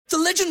The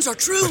legends are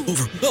true.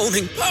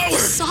 Overwhelming power!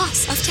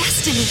 Sauce of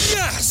destiny.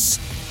 Yes!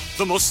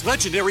 The most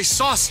legendary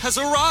sauce has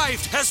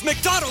arrived as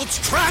McDonald's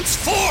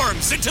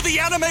transforms into the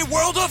anime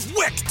world of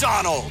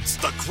WickDonald's.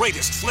 The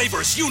greatest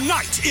flavors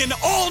unite in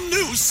all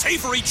new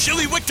savory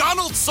chili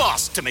McDonald's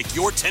sauce to make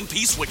your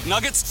 10-piece Wick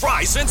Nuggets,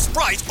 fries, and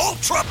Sprite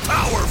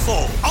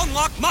ultra-powerful.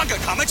 Unlock manga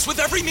comics with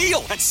every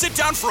meal and sit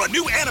down for a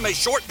new anime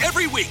short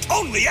every week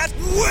only at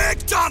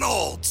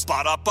WickDonald's.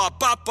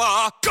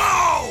 Ba-da-ba-ba-ba,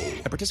 go!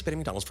 At participating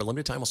McDonald's for a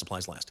limited time while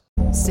supplies last.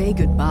 Say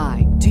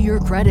goodbye to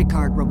your credit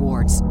card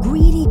rewards.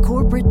 Greedy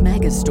corporate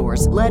mega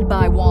stores, led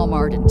by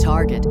Walmart and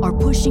Target, are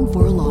pushing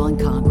for a law in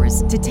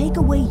Congress to take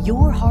away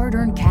your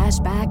hard-earned cash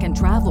back and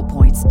travel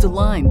points to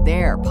line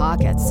their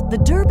pockets. The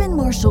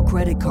Durbin-Marshall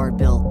credit card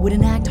bill would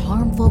enact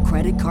harmful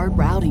credit card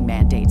routing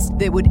mandates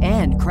that would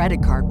end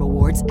credit card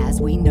rewards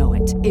as we know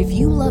it. If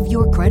you love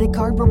your credit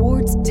card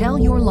rewards, tell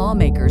your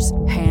lawmakers,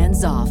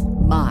 hands off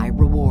my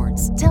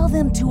rewards. Tell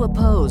them to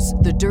oppose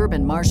the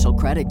Durbin-Marshall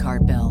credit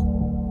card bill.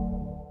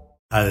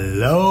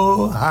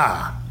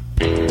 Aloha.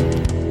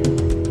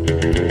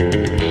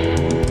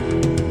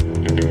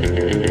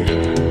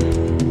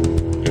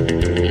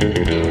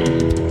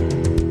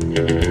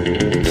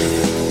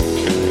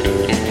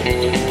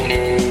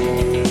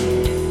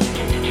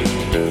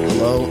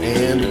 Hello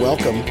and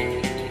welcome.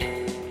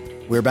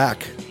 We're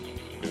back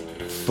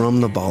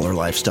from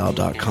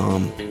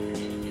theballerlifestyle.com.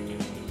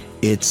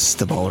 It's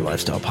the Baller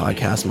Lifestyle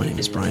Podcast. My name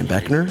is Brian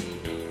Beckner.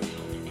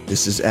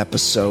 This is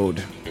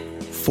episode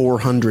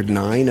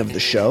 409 of the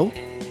show.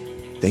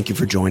 Thank you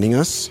for joining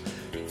us.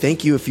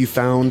 Thank you if you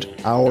found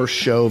our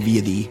show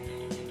via the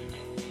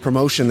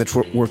promotion that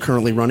we're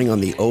currently running on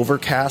the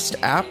Overcast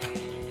app.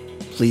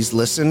 Please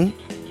listen.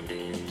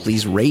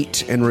 Please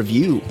rate and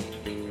review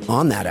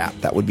on that app.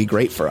 That would be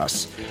great for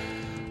us.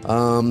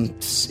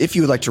 If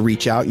you would like to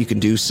reach out, you can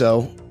do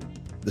so.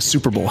 The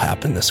Super Bowl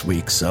happened this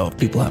week, so if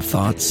people have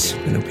thoughts,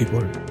 I know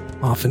people are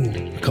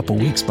often a couple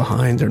weeks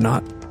behind. They're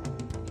not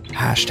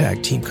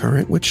hashtag Team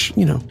Current, which,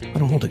 I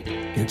don't hold it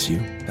against you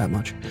that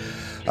much.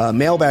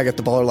 Mailbag at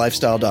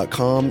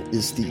theballerlifestyle.com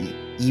is the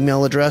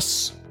email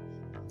address.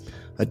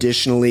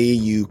 Additionally,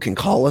 you can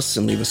call us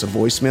and leave us a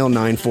voicemail,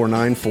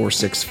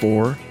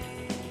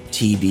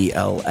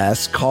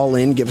 949-464-TBLS. Call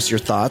in, give us your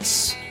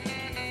thoughts.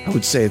 I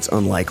would say it's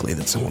unlikely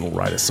that someone will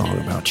write a song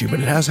about you, but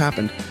it has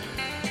happened.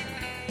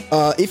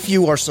 If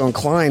you are so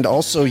inclined,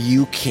 also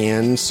you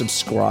can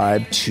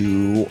subscribe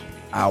to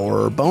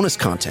our bonus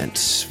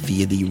content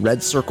via the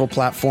Red Circle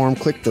platform.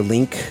 Click the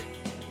link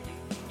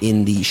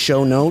in the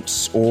show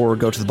notes or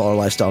go to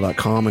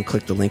theballerlifestyle.com and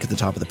click the link at the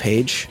top of the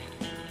page.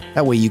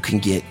 That way you can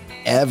get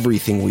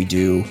everything we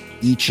do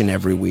each and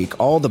every week.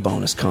 All the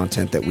bonus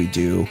content that we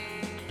do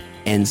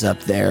ends up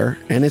there,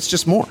 and it's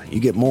just more. You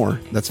get more.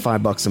 That's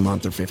 $5 a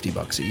month or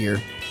 $50 a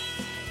year.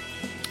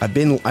 I've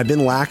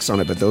been lax on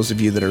it, but those of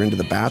you that are into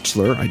The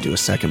Bachelor, I do a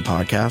second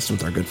podcast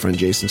with our good friend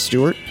Jason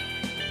Stewart,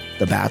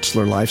 The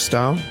Bachelor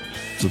Lifestyle.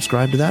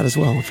 Subscribe to that as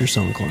well if you're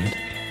so inclined.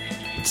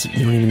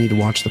 You don't even need to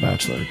watch The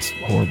Bachelor. It's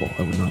horrible.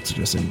 I would not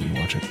suggest anybody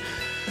watch it.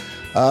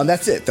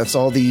 That's it. That's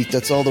all the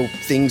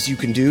things you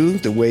can do,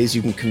 the ways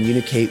you can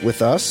communicate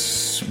with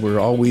us. We're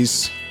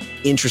always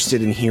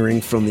interested in hearing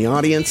from the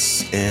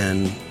audience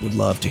and would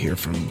love to hear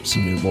from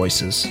some new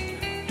voices.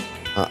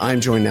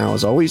 I'm joined now,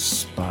 as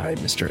always, by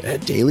Mr.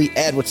 Ed Daly.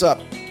 Ed, what's up?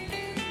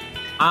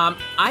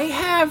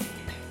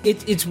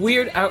 It's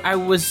weird. I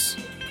was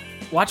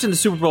watching the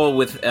Super Bowl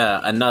with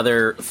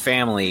another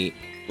family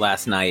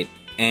last night,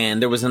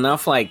 and there was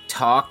enough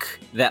talk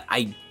that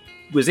I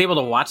was able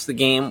to watch the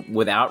game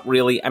without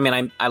really. I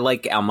mean, I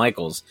like Al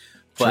Michaels,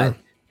 but sure.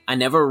 I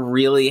never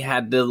really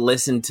had to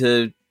listen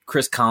to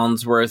Chris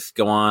Collinsworth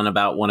go on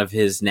about one of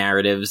his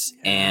narratives,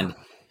 and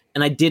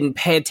I didn't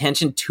pay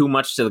attention too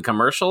much to the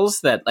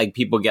commercials that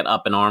people get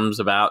up in arms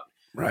about.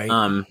 Right.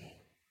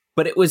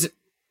 But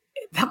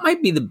that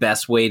might be the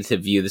best way to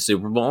view the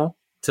Super Bowl,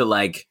 to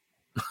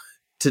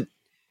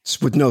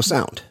with no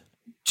sound.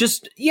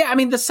 Just, I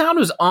mean, the sound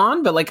was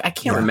on, but I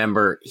can't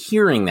remember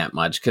hearing that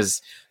much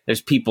because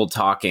there's people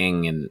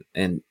talking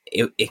and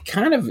it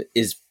kind of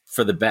is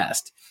for the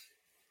best.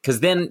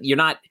 Because then you're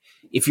not,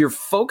 if you're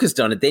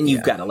focused on it, then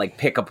you've got to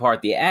pick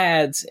apart the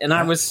ads. And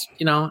I was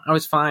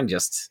fine.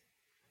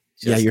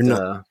 You're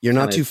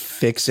not too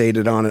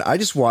fixated on it. I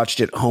just watched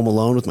it home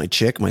alone with my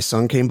chick. My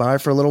son came by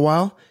for a little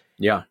while.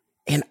 Yeah.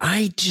 And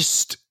I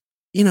just,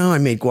 I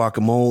made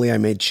guacamole, I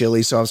made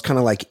chili. So I was kind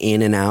of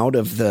in and out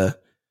of the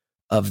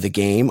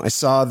game. I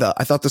thought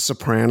the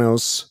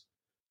Sopranos,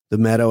 the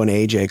Meadow and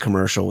AJ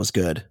commercial was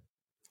good.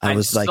 I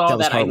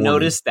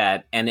noticed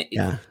that. And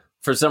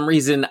for some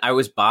reason I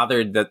was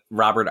bothered that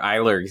Robert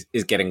Eiler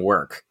is getting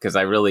work because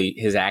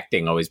his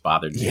acting always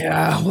bothered me.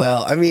 Yeah.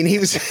 Well, I mean, he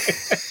was,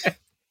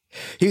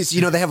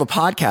 they have a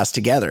podcast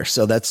together.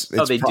 So that's,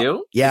 they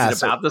do? Yeah.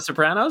 Is it about the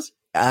Sopranos?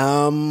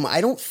 I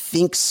don't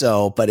think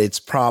so, but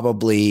it's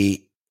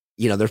probably,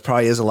 there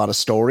probably is a lot of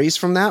stories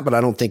from that, but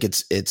I don't think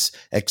it's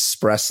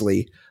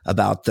expressly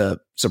about the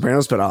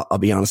Sopranos, but I'll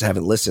be honest, I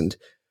haven't listened.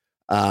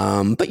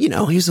 But he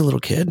was a little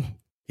kid.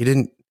 He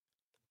didn't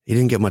he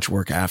didn't get much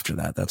work after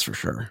that. That's for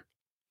sure.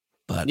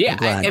 But Yeah, I'm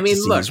glad I mean,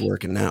 to see look, he's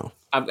working now.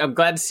 I'm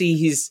glad to see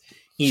he's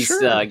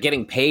Sure.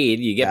 getting paid.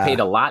 You get paid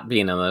a lot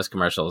being in those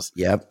commercials.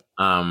 Yep.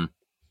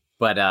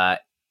 But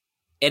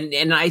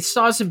and I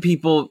saw some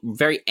people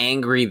very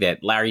angry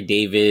that Larry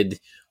David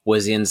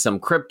was in some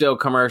crypto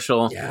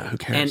commercial. Yeah, who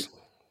cares?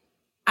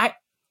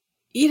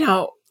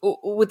 And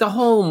with the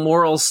whole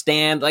moral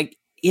stand, like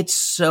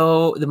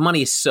the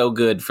money is so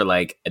good for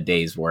like a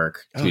day's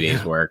work, 2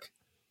 days work.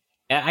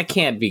 I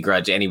can't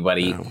begrudge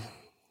anybody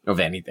of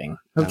anything.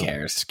 Who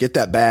cares? Get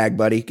that bag,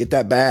 buddy. Get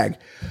that bag.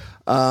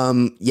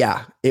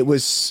 Yeah, it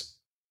was,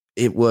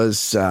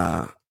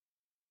 I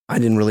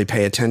didn't really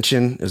pay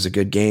attention. It was a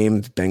good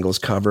game. The Bengals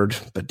covered,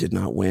 but did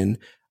not win.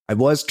 I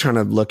was trying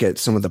to look at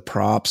some of the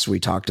props we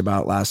talked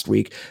about last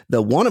week.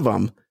 One of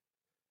them,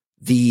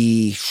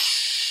 the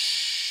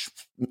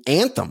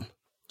anthem.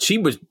 She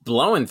was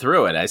blowing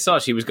through it. I saw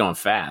she was going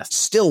fast.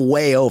 Still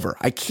way over.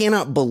 I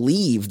cannot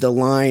believe the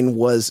line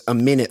was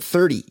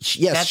 1:30.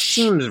 Yes, that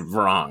seems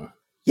wrong.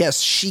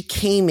 Yes, she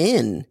came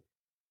in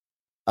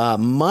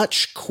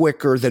much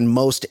quicker than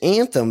most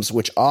anthems,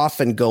 which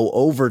often go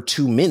over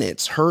 2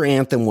 minutes. Her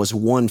anthem was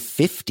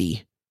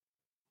 1:50,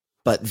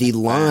 but the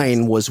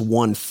line was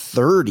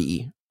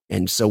 1:30,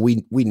 and so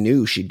we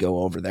knew she'd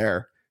go over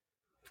there.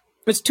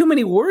 It's too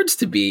many words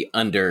to be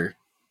under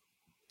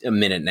a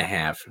minute and a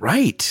half.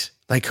 Right.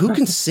 Like, who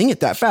can sing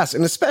it that fast?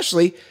 And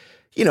especially,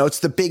 it's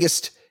the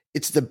biggest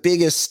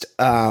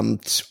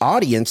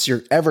audience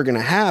you're ever going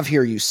to have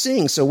hear you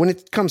sing. So when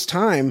it comes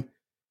time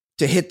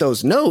to hit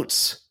those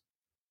notes,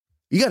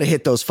 you got to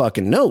hit those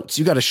fucking notes.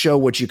 You got to show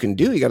what you can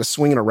do. You got to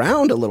swing it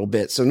around a little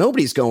bit. So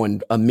nobody's going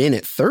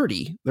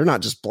 1:30. They're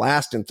not just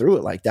blasting through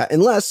it like that,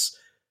 unless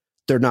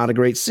they're not a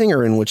great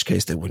singer, in which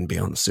case they wouldn't be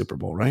on the Super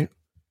Bowl, right?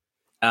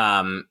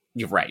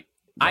 You're right.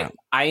 Yeah.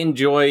 I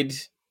enjoyed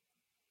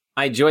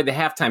the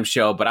halftime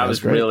show, but I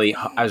was really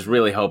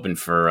hoping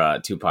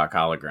for Tupac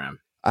Hologram.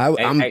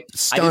 I'm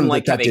stunned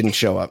that didn't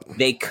show up.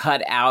 They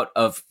cut out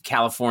of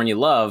California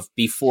Love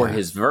before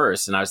his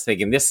verse, and I was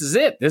thinking, this is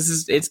it.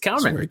 It's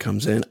coming. That's where he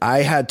comes in.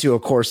 I had to,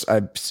 of course,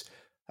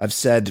 I've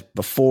said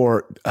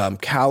before,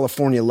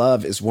 California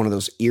Love is one of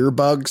those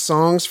earbug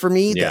songs for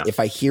me that if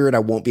I hear it, I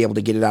won't be able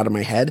to get it out of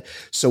my head.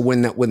 So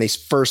when they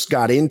first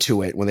got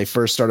into it, when they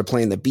first started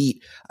playing the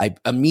beat, I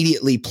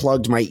immediately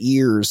plugged my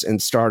ears and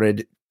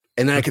started.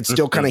 And then I could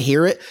still kind of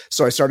hear it.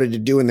 So I started to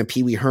doing the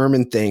Pee Wee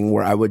Herman thing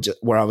where I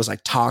was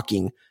like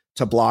talking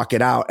to block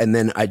it out. And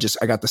then I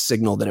got the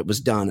signal that it was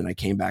done and I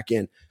came back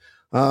in.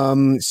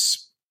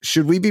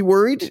 Should we be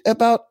worried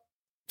about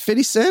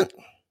 50 Cent?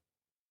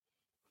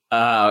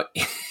 Well,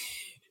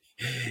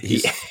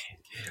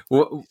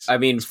 I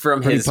mean,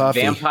 from his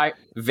puffy.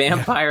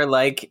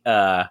 vampire-like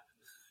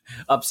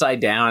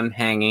upside down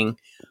hanging.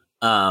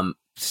 They had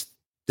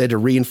to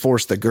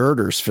reinforce the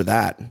girders for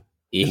that.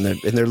 In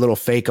their little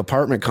fake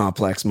apartment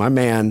complex. My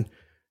man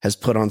has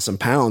put on some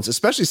pounds,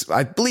 especially,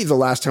 I believe the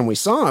last time we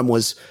saw him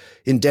was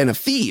in Den of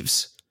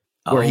Thieves.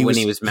 Where he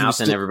was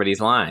mouthing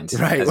everybody's lines.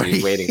 Right. As he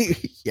was waiting.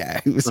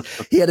 Yeah,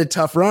 he had a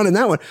tough run in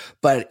that one.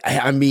 But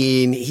I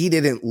mean, he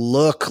didn't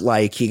look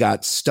like he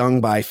got stung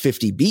by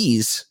 50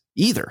 bees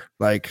either.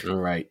 Like,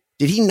 right.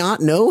 Did he not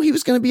know he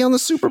was going to be on the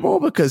Super Bowl?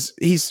 Because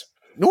he's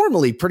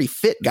normally a pretty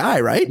fit guy,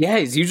 right? Yeah,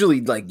 he's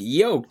usually like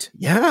yoked.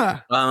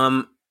 Yeah.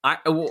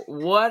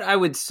 What I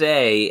would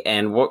say,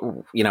 and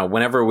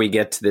whenever we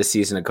get to this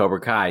season of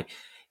Cobra Kai,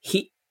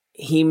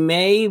 he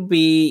may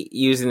be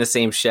using the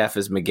same chef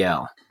as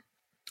Miguel.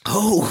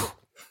 Oh,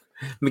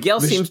 Miguel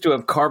seems to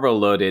have carbo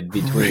loaded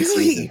between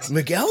seasons.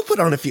 Miguel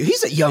put on a few.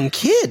 He's a young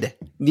kid.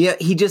 Yeah,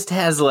 he just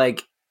has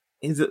like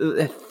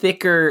a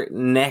thicker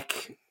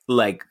neck,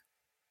 like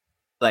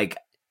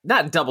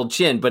not double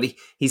chin, but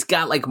he's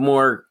got like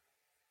more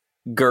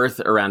girth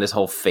around his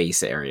whole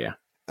face area.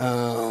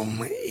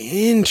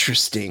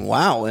 Interesting.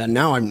 Wow. And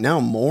now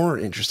I'm more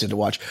interested to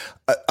watch.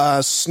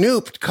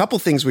 Snoop, couple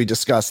things we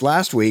discussed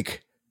last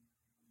week.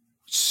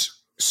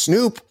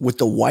 Snoop with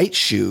the white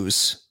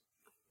shoes.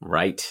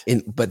 Right.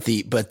 But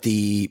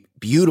the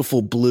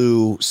beautiful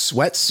blue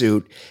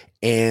sweatsuit.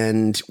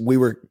 And we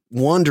were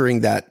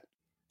wondering that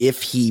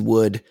if he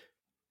would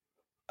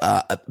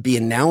be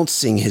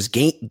announcing his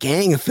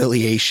gang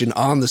affiliation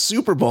on the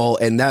Super Bowl.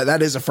 And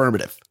that is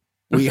affirmative.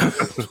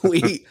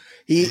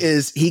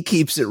 He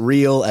keeps it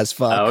real as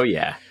fuck. Oh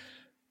yeah.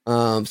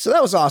 So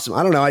that was awesome.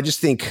 I don't know. I just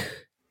think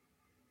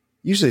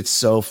usually it's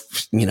so,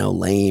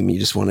 lame. You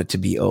just want it to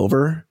be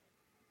over,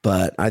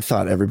 but I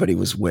thought everybody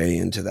was way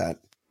into that.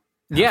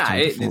 Yeah.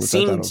 It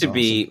seemed to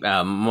be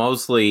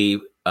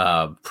mostly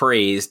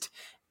praised.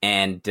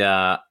 And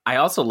I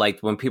also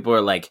liked when people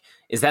are like,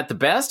 is that the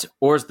best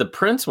or is the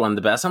Prince one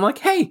the best? I'm like,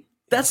 hey,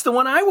 that's the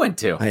one I went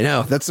to. I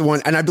know that's the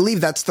one. And I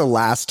believe that's the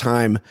last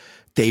time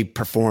they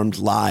performed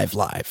live.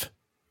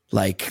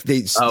 Like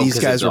these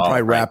guys were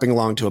probably rapping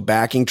along to a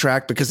backing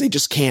track because they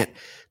just can't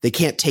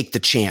take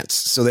the chance.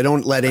 So they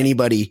don't let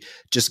anybody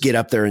just get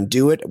up there and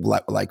do it.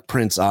 Like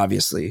Prince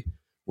obviously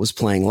was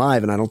playing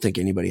live. And I don't think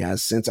anybody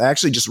has since. I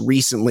actually just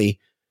recently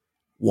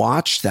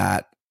watched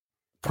that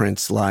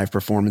Prince live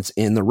performance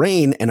in the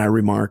rain, and I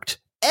remarked,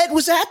 Ed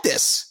was at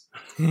this.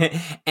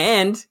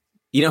 And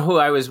you know who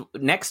I was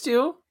next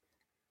to?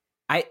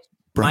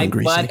 Brian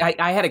Greasy.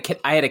 I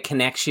had a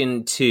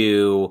connection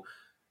to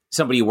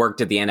somebody who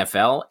worked at the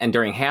NFL, and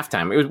during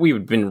halftime, we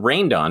had been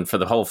rained on for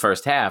the whole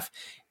first half,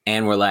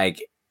 and we're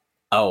like,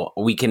 oh,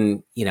 we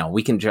can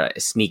try to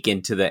sneak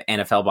into the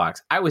NFL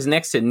box. I was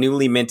next to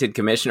newly minted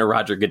Commissioner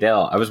Roger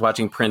Goodell. I was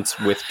watching Prince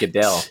with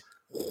Goodell.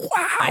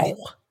 Wow.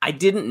 I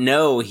didn't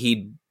know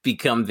he'd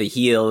become the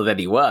heel that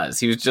he was.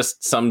 He was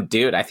just some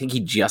dude. I think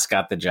he just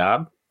got the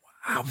job.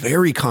 Wow,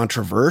 very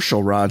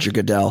controversial, Roger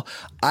Goodell.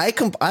 I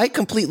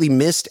completely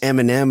missed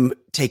Eminem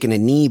taking a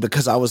knee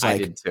because I was like, I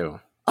did too.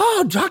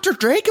 Oh, Dr.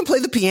 Dre can play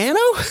the piano?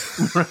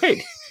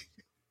 Right.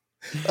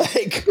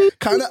 Like,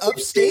 kind of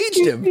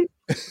upstaged him.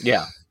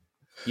 Yeah.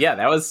 Yeah,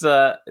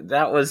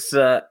 that was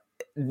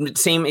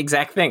same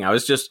exact thing. I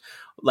was just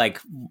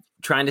like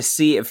trying to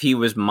see if he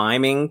was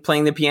miming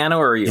playing the piano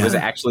or he was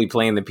actually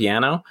playing the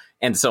piano.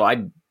 And so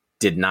I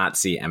did not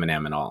see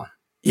Eminem at all.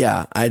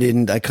 Yeah, I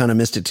didn't. I kind of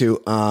missed it too.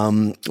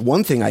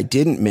 One thing I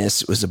didn't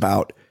miss was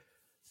about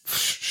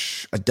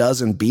a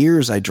dozen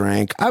beers I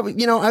drank. I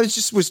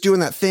was doing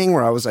that thing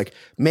where I was like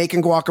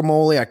making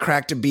guacamole. I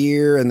cracked a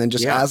beer, and then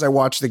just as I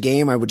watched the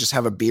game, I would just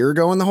have a beer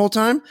going the whole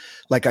time,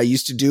 like I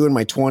used to do in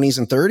my 20s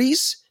and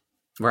 30s.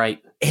 Right.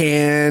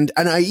 And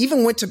I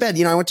even went to bed.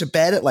 I went to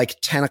bed at like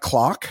 10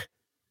 o'clock,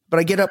 but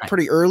I get up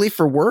pretty early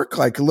for work,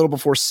 like a little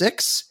before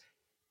 6.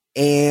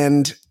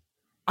 And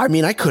I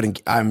mean, I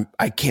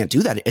can't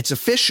do that. It's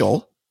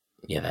official.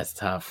 Yeah, that's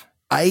tough.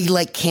 I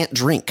can't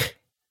drink.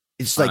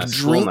 It's like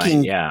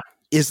drinking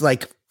is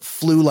like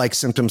flu-like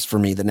symptoms for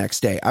me the next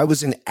day. I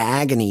was in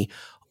agony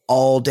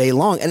all day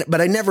long.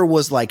 But I never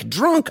was like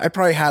drunk. I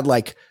probably had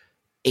like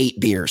 8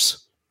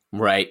 beers.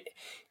 Right.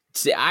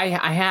 See, I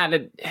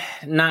had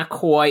not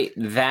quite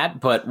that,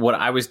 but what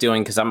I was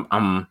doing, because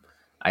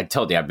I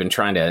told you I've been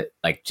trying to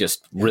like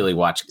just really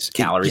watch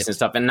calories and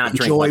stuff and not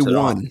drink much at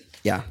all.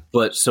 Yeah.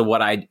 But so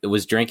what I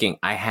was drinking,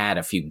 I had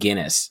a few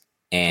Guinness,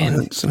 and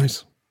that's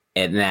nice.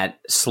 And that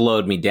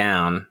slowed me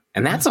down.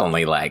 And that's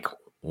only like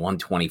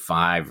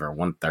 125 or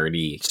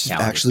 130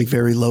 calories. Actually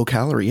very low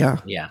calorie. Yeah.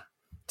 Yeah.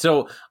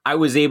 So I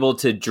was able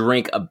to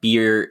drink a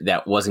beer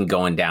that wasn't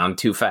going down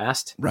too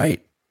fast.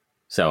 Right.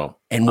 So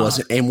and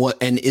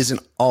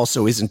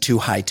isn't too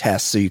high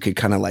test, so you could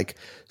kind of like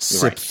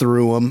sip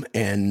through them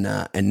and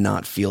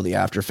not feel the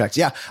after effects.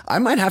 Yeah, I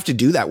might have to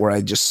do that where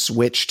I just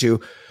switch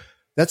to.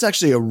 That's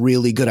actually a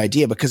really good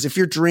idea, because if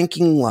you're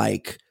drinking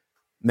like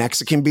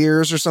Mexican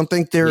beers or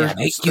something,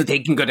 they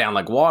can go down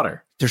like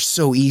water. They're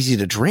so easy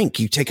to drink.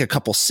 You take a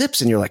couple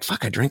sips and you're like,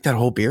 "Fuck, I drank that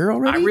whole beer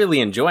already." I really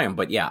enjoy them,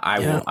 but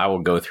I will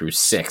go through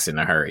 6 in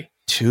a hurry.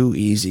 Too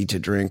easy to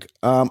drink.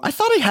 I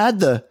thought I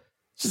had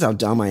this is how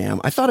dumb I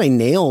am. I thought I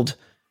nailed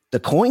the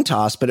coin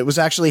toss, but it was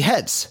actually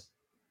heads.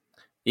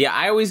 Yeah,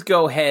 I always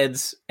go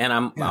heads, and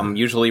I'm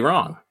usually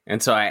wrong.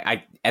 And so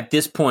I at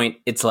this point,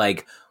 it's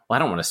like, well, I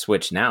don't want to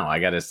switch now. I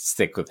got to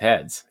stick with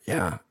heads.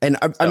 Yeah, and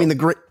I mean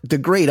the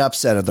great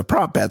upset of the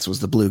prop bets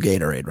was the blue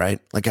Gatorade, right?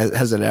 Like,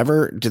 has it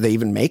ever? Do they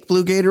even make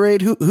blue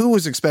Gatorade? Who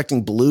was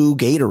expecting blue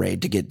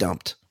Gatorade to get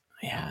dumped?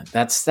 Yeah,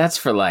 that's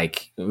for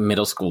like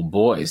middle school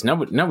boys.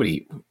 No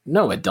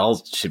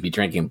adults should be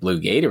drinking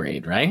blue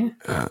Gatorade, right?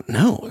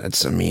 No,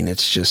 it's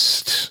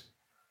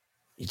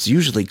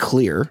usually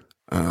clear.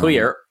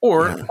 Clear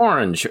or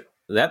orange.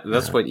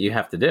 That's what you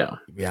have to do.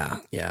 Yeah,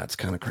 it's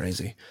kind of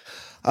crazy.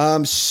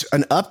 An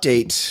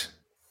update.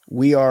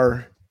 We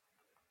are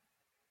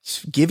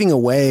giving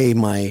away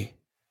my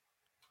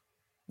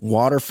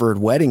Waterford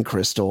wedding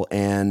crystal,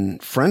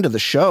 and friend of the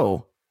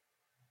show,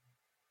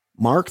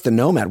 Mark the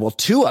Nomad. Well,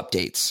 2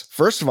 updates.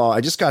 First of all,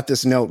 I just got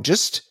this note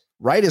just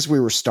right as we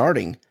were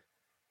starting.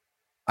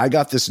 I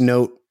got this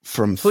note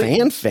from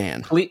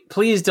Fan.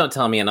 Please don't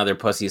tell me another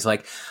pussy's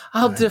like,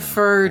 I'll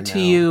defer to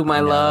you, my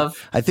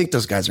love. I think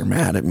those guys are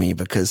mad at me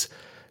because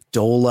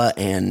Dola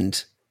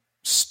and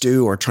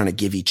Stu are trying to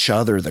give each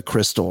other the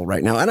crystal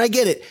right now. And I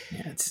get it.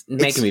 Yeah, it's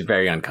making me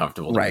very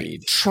uncomfortable to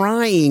read.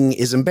 Trying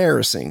is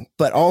embarrassing,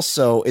 but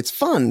also it's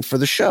fun for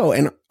the show.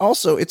 And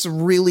also it's a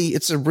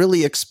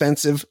really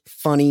expensive,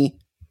 funny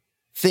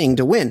thing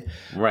to win.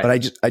 Right.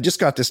 But I just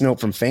got this note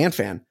from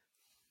Fan.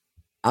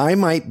 I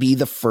might be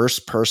the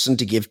first person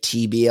to give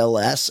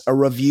TBLS a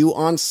review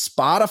on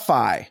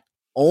Spotify.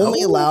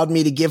 Only allowed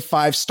me to give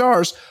 5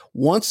 stars.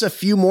 Once a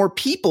few more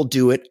people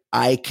do it,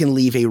 I can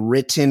leave a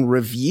written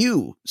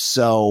review.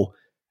 So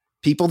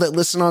people that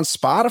listen on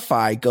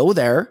Spotify, go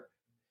there,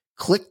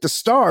 click the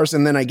stars,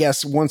 and then I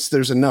guess once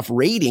there's enough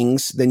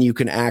ratings, then you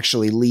can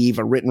actually leave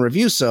a written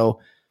review. So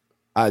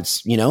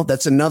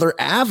that's another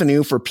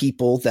avenue for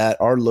people that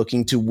are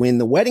looking to win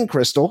the wedding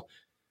crystal.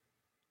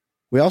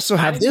 We also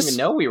have this. I didn't even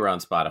know we were on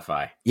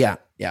Spotify. Yeah,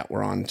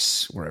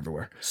 we're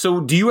everywhere. So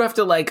do you have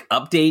to like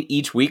update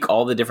each week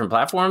all the different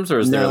platforms, or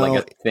is there like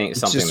a thing,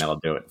 something that'll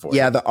do it for you?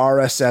 Yeah, the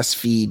RSS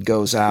feed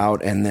goes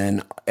out, and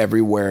then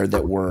everywhere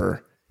that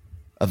we're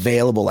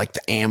available, like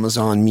the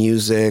Amazon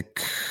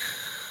Music,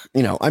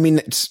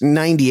 it's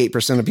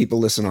 98% of people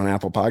listen on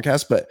Apple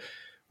Podcasts, but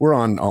We're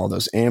on all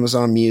those: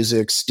 Amazon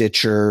Music,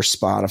 Stitcher,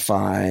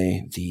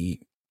 Spotify,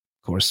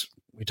 of course,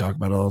 we talk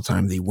about it all the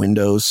time, the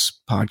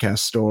Windows podcast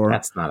store.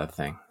 That's not a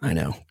thing. I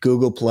know.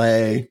 Google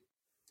Play.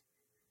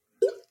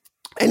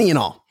 Any and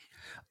all.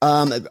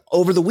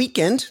 Over the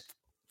weekend,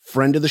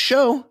 friend of the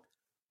show,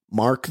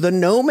 Mark the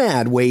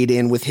Nomad, weighed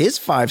in with his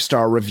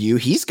 5-star review.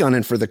 He's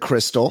gunning for the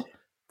Crystal.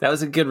 That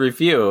was a good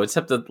review,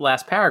 except the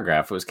last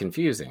paragraph was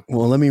confusing.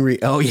 Well, let me read.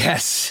 Oh,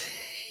 yes.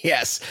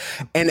 Yes.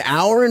 An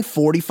hour and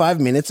 45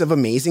 minutes of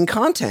amazing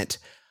content.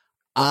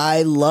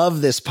 I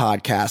love this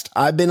podcast.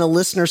 I've been a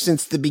listener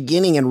since the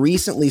beginning and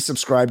recently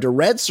subscribed to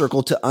Red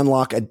Circle to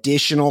unlock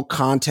additional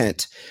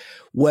content.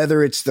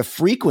 Whether it's the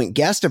frequent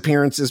guest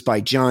appearances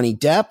by Johnny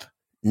Depp,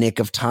 Nick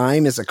of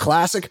Time is a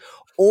classic,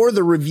 or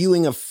the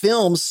reviewing of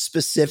films,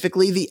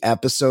 specifically the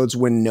episodes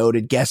when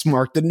noted guest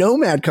Mark the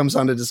Nomad comes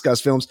on to discuss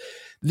films,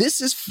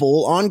 this is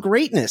full on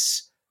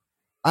greatness.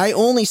 I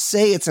only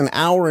say it's an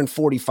hour and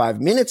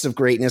 45 minutes of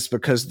greatness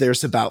because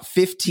there's about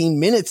 15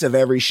 minutes of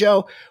every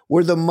show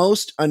where the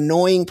most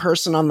annoying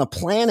person on the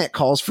planet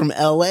calls from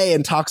LA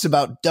and talks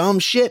about dumb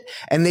shit,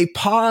 and they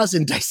pause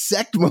and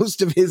dissect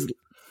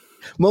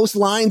most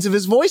lines of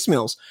his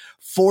voicemails.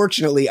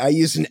 Fortunately, I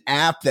use an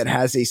app that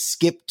has a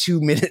skip 2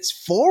 minutes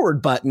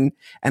forward button,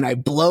 and I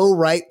blow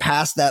right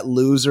past that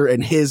loser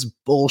and his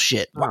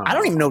bullshit. Wow, I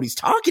don't even know what he's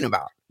talking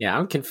about. Yeah,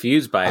 I'm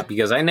confused by it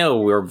because I know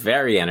we're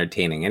very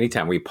entertaining.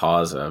 Anytime we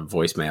pause a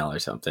voicemail or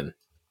something,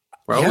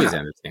 we're always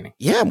entertaining.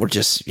 Yeah, we're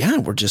just,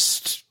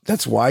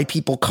 that's why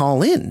people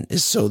call in,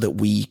 is so that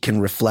we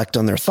can reflect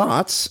on their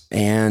thoughts,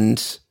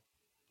 and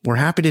we're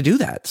happy to do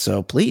that.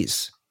 So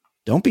please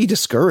don't be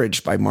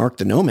discouraged by Mark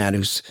the Nomad,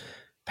 who's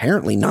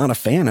apparently not a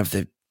fan of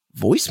the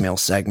voicemail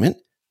segment.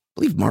 I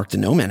believe Mark the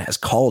Nomad has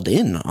called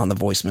in on the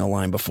voicemail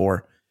line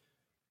before.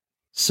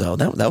 So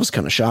that was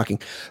kind of shocking.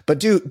 But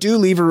do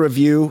leave a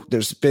review.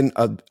 There's been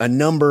a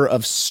number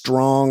of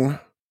strong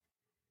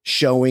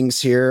showings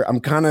here.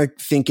 I'm kind of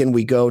thinking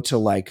we go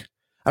to I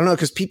don't know,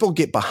 because people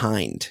get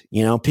behind,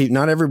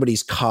 not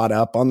everybody's caught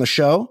up on the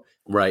show.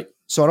 Right.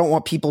 So I don't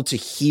want people to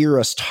hear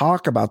us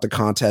talk about the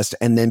contest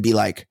and then be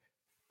like,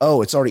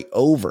 oh, it's already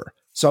over.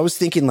 So I was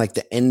thinking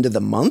the end of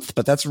the month,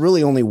 but that's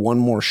really only one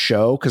more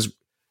show, because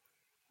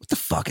what the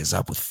fuck is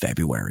up with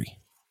February?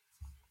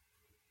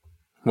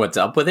 What's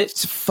up with it?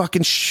 It's a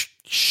fucking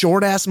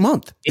short ass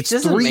month. It's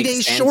 3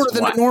 days shorter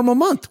than a normal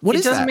month. What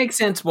is that? It doesn't make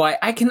sense why.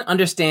 I can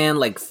understand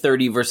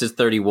 30 versus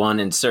 31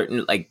 and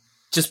certain,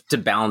 just to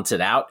balance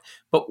it out.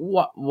 But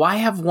why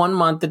have 1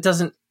 month that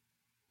doesn't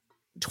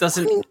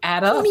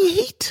add up?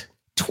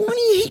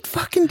 28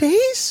 fucking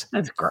days?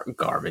 That's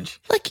garbage.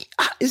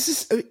 Is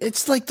this,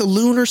 it's like the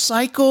lunar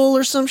cycle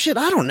or some shit?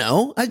 I don't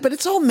know. But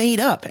it's all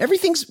made up.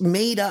 Everything's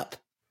made up.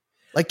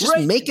 Just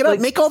make it up.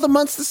 Make all the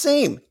months the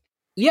same.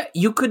 Yeah,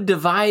 you could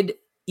divide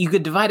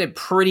it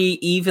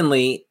pretty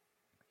evenly,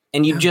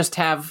 and you just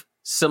have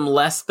some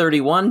less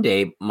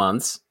 31-day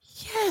months.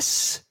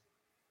 Yes.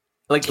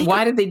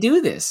 Why did they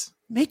do this?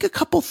 Make a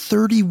couple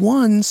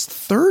 31s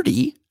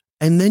 30,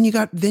 and then you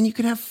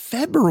could have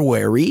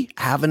February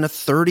having a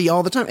 30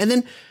 all the time. And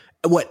then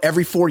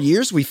every 4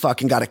 years we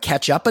fucking got to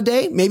catch up a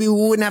day? Maybe we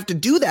wouldn't have to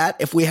do that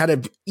if we had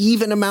an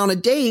even amount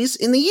of days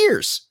in the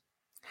years.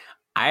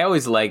 I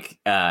always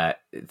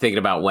thinking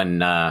about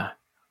when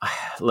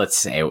let's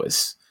say it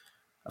was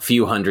a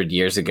few hundred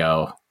years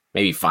ago,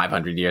 maybe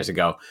 500 years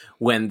ago,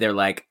 when they're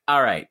like,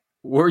 all right,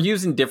 we're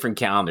using different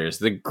calendars,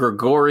 the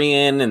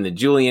Gregorian and the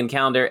Julian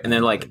calendar. And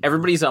then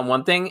everybody's on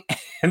one thing.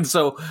 And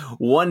so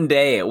one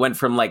day it went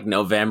from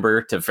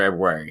November to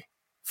February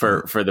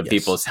for the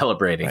people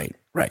celebrating.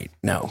 Right.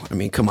 No, I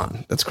mean, come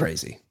on. That's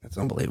crazy. That's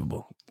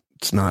unbelievable.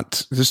 It's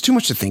not, there's too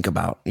much to think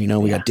about. We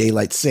got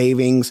daylight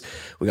savings.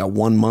 We got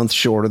 1 month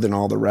shorter than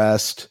all the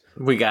rest.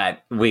 We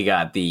got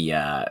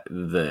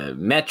the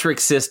metric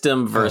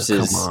system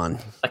versus. Oh,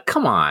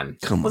 come on.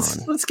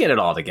 Let's get it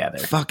all together.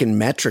 Fucking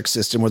metric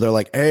system where they're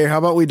like, hey, how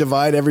about we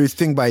divide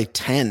everything by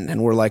 10?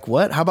 And we're like,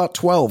 what? How about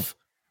 12?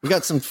 We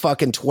got some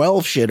fucking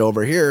 12 shit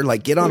over here.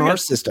 Get on our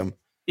system.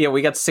 Yeah,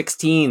 we got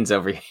 16s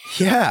over here.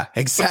 Yeah,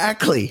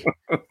 exactly.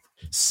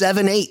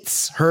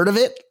 7/8. Heard of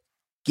it?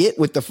 Get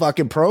with the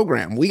fucking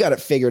program. We got it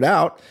figured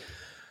out.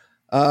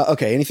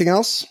 Okay, anything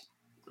else?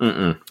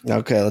 Mm-mm.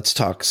 Okay, let's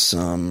talk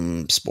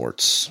some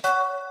sports.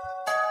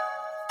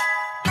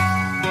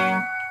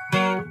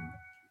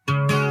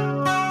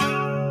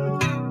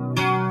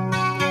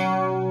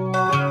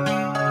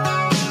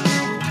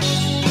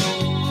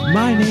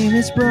 My name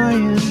is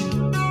Brian.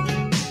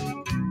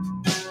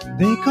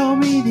 They call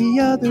me the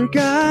other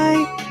guy.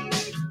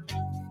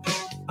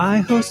 I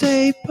host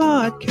a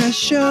podcast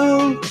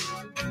show.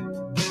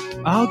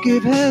 I'll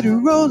give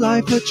hetero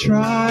life a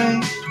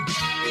try.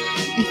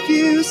 If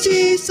you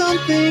see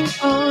something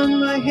on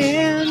my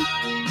hand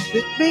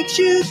that makes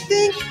you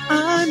think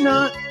I'm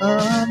not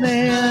a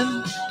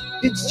man,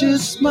 it's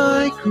just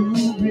my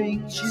cool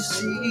rings, you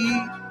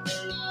see.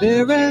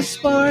 They're as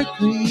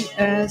sparkly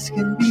as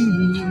can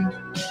be.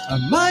 A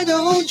my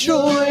own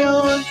Troy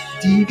on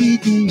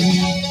DVD.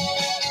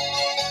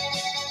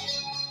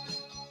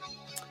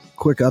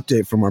 quick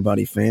update from our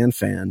buddy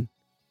Fan,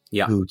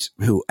 Yeah.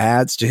 who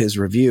adds to his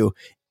review.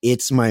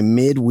 It's my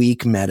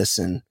midweek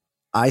medicine.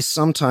 I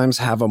sometimes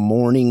have a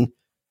morning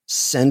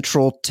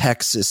Central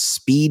Texas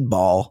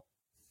Speedball,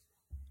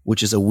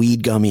 which is a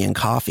weed gummy and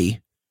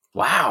coffee,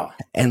 Wow.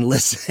 and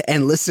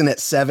listen at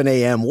 7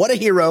 a.m. What a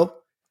hero.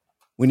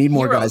 We need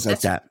more guys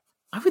like that.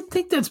 I would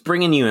think that's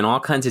bringing you in all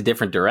kinds of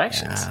different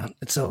directions. Yeah,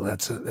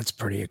 that's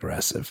pretty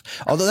aggressive.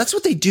 Although that's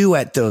what they do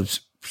at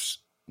those.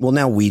 Well,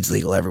 now weed's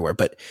legal everywhere,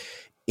 but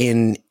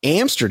in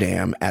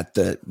Amsterdam at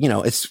the,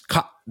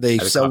 they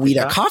sell weed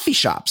at coffee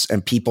shops,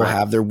 and people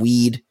have their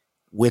weed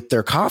with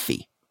their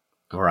coffee.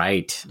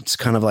 Right. It's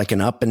kind of like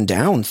an up and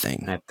down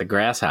thing. At the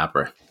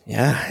Grasshopper.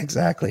 Yeah,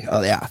 exactly.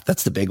 Oh yeah,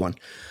 that's the big one.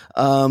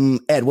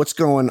 Ed, what's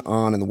going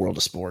on in the world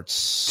of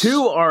sports?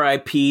 2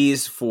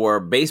 RIPs for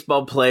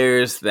baseball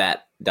players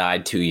that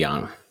died too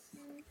young.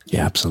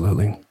 Yeah,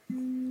 absolutely.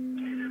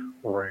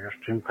 Rest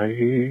in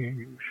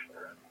peace.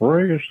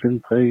 Rest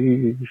in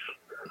peace.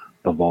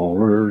 The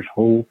ballers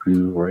hope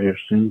you rest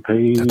in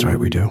peace. That's right,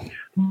 we do.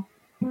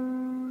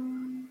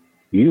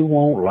 You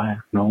won't laugh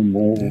no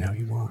more. No,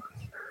 you won't.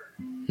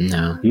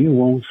 No. You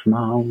won't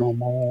smile no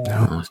more.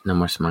 No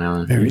more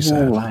smiling. Very you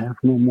sad. won't laugh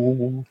no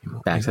more.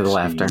 Back to the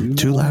laughter. You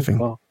Too won't laughing.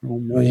 talk no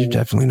more. Well, you're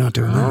definitely not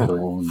doing that.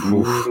 So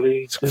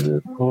nearly to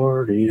the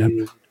party.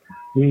 Yep.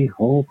 We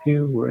hope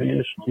you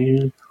rest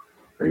in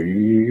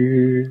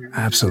peace.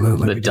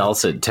 Absolutely. The we do.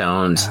 dulcet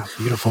tones. Yeah,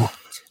 beautiful.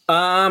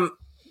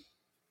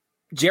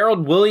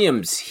 Gerald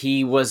Williams,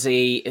 he was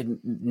a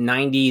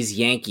 90s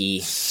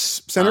Yankee.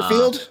 Center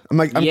field? I'm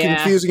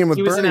confusing him with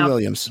he was Bernie an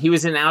Williams. He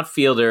was an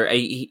outfielder.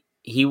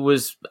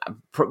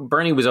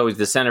 Bernie was always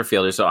the center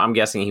fielder, so I'm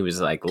guessing he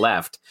was like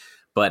left.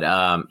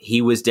 But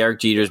he was Derek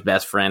Jeter's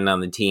best friend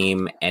on the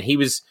team, and he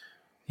was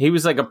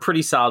like a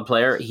pretty solid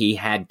player. He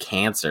had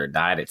cancer,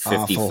 died at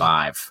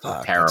 55.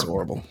 Fuck, Terrible. that's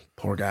horrible.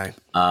 Poor guy.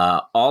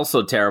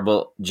 Also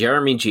terrible.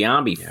 Jeremy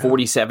Giambi,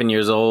 47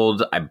 years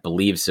old, I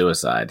believe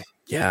suicide.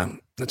 Yeah,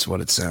 that's what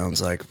it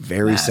sounds like.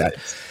 Very sad.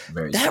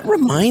 Very That sad.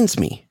 reminds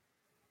me.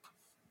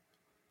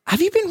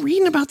 Have you been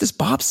reading about this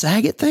Bob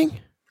Saget thing?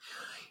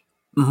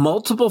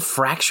 Multiple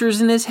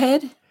fractures in his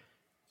head?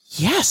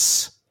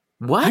 Yes.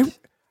 What?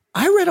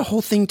 I read a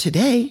whole thing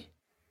today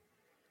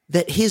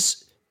that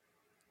his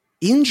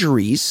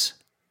injuries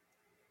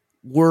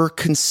were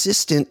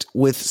consistent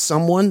with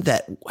someone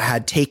that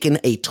had taken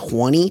a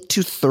 20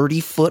 to 30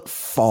 foot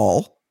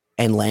fall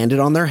and landed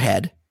on their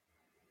head,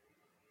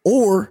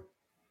 or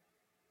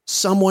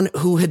someone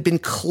who had been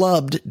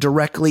clubbed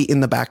directly in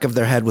the back of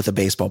their head with a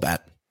baseball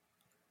bat.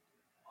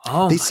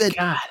 Oh, They my said-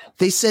 God.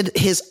 They said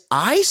his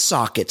eye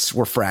sockets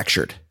were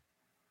fractured.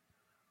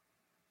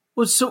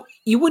 Well, so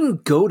you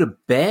wouldn't go to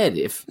bed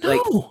if,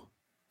 No.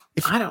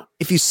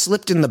 If you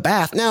slipped in the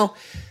bath. Now,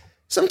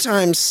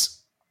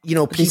 sometimes,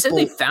 people... he said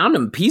they found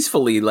him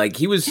peacefully. Like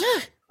he was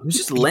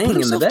just he laying put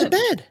in the himself bed. to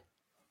bed.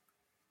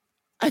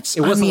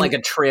 It wasn't like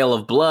a trail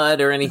of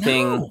blood or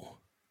anything. No.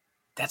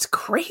 That's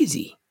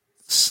crazy.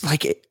 It's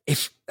like it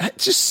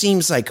just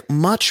seems like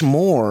much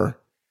more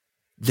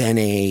than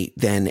a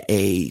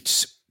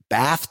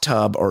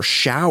bathtub or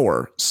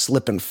shower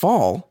slip and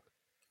fall.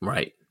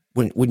 Right.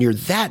 When you're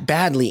that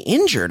badly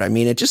injured, I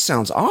mean, it just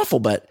sounds awful.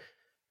 But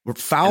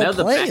foul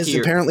play has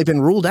apparently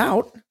been ruled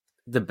out.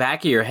 The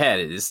back of your head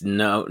is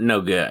no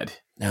good.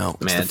 No,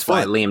 Man, that's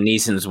why Liam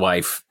Neeson's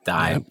wife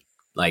died. Yep.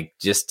 Like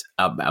just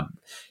a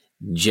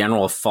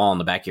general fall in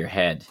the back of your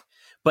head.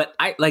 But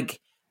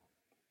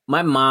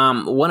my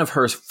mom, one of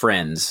her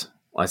friends,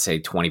 let's say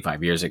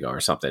 25 years ago or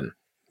something,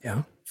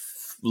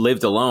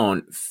 lived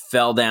alone,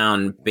 fell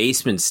down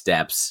basement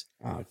steps,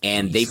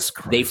 and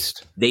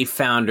they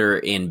found her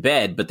in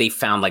bed, but they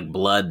found like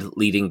blood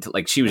leading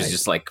to she was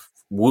just like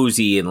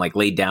woozy and like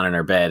laid down in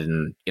her bed,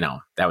 and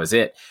that was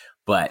it.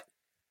 But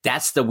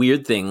that's the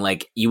weird thing.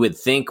 Like you would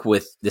think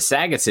with the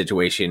Saget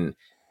situation,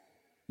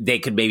 they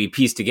could maybe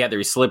piece together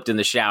he slipped in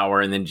the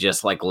shower and then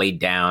just like laid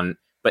down.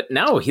 But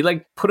no, he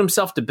put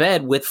himself to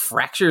bed with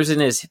fractures in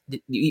his,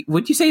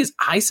 would you say his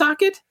eye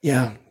socket?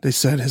 Yeah, they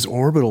said his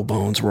orbital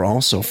bones were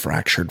also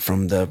fractured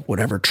from the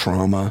whatever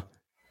trauma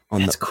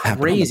happened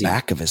on the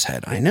back of his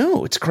head. I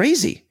know, it's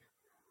crazy.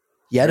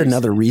 Yet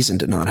another reason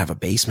to not have a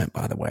basement,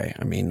 by the way.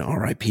 I mean,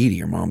 R.I.P. to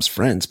your mom's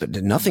friends, but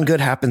nothing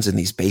good happens in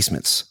these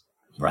basements.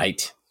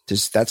 Right.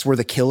 That's where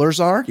the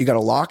killers are. You got to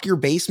lock your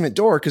basement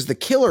door because the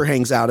killer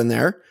hangs out in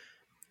there.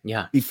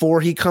 Yeah.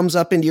 Before he comes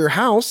up into your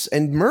house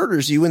and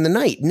murders you in the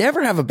night.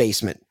 Never have a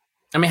basement.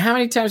 I mean, how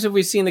many times have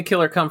we seen the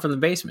killer come from the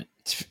basement?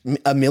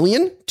 A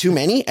million? Too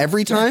many?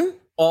 Every time?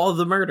 All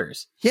the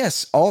murders.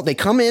 Yes. They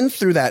come in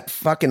through that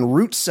fucking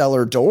root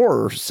cellar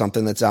door or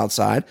something that's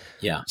outside.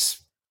 Yeah.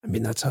 I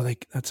mean, that's how they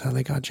got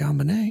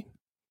JonBenet.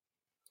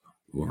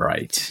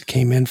 Right.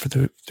 Came in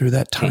through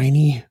that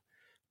tiny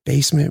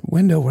basement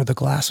window where the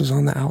glass was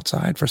on the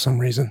outside for some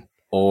reason.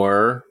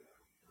 Or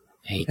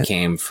he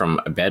came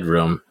from a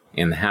bedroom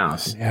in the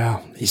house.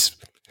 Yeah.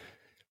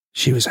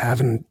 She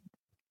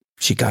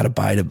got a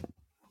bite of.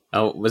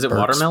 Oh, was it Burks.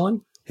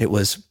 watermelon? It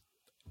was,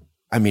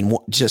 I mean,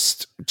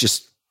 just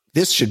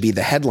this should be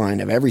the headline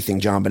of everything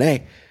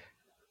JonBenet.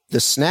 the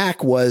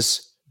snack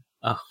was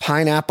Oh.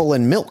 pineapple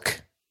and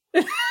milk.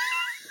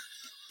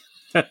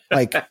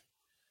 Like,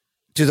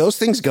 do those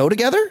things go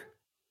together?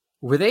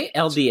 Were they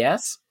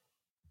LDS?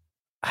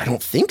 I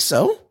don't think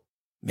so.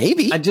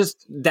 Maybe.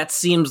 That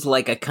seems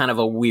like a kind of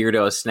a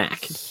weirdo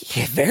snack.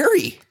 Yeah,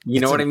 very.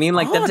 You know what I mean?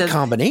 Like odd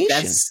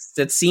combination.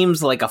 That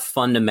seems like a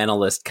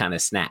fundamentalist kind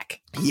of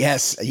snack.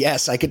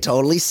 Yes, I could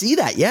totally see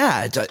that.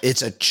 Yeah,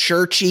 it's a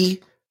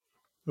churchy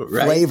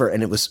flavor,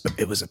 and it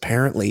was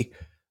apparently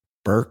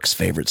Burke's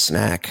favorite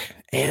snack.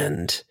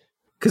 And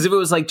because if it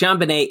was like John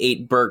Bonet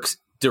ate Burke's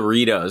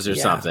Doritos or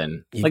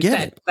something, you like get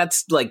that, it.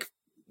 that's like,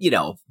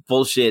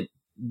 bullshit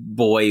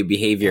boy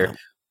behavior. Yeah.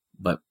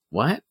 But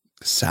what?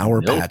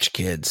 Sour Milk. Patch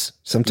Kids.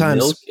 Sometimes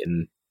Milk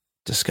and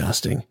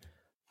disgusting.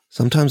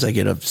 Sometimes I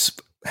get a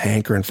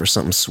hankering for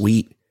something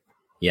sweet,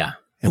 yeah.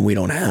 and we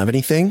don't have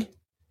anything.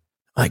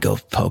 I go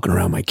poking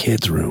around my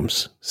kids'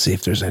 rooms, see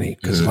if there's any,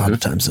 because a lot of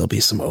times there'll be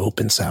some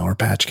open Sour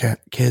Patch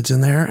Kids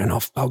in there, and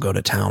I'll go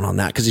to town on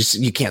that because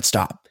you can't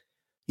stop.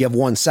 You have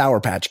one Sour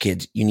Patch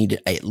Kid, you need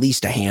at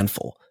least a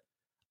handful.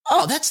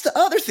 Oh, that's the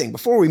other thing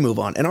before we move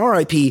on. And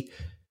R.I.P.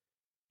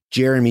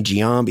 Jeremy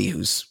Giambi,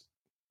 who's,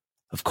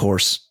 of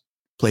course,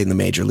 played in the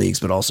major leagues,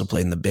 but also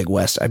played in the Big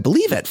West, I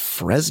believe at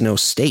Fresno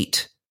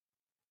State.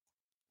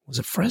 Was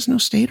it Fresno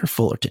State or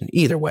Fullerton?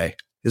 Either way,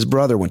 his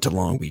brother went to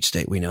Long Beach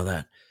State. We know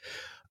that.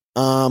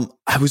 I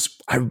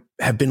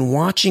have been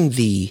watching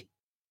the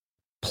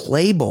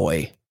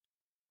Playboy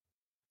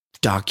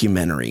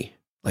documentary,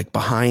 like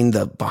behind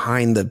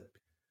the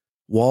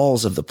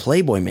walls of the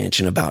Playboy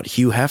Mansion about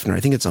Hugh Hefner. I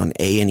think it's on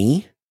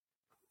A&E.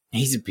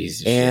 He's a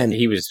piece of And shit.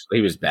 He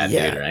was bad,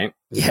 dude, right?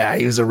 Yeah,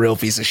 he was a real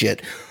piece of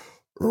shit.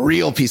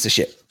 Real piece of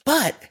shit.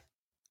 But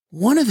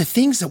one of the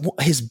things that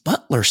his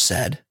butler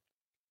said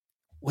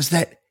was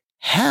that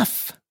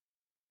Hef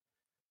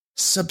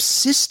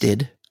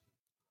subsisted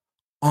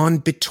on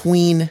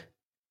between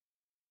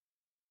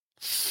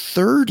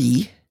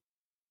 30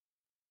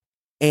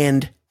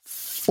 and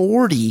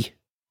 40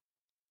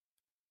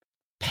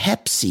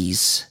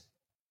 Pepsis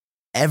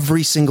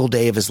every single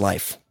day of his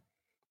life.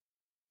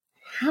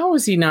 How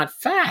is he not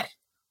fat?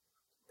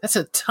 That's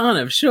a ton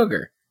of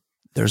sugar.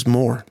 There's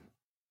more.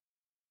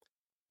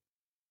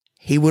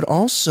 He would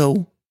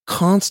also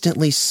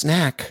constantly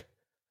snack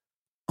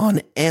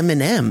on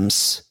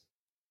M&Ms,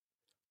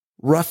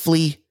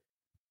 roughly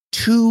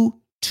 2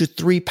 to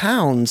 3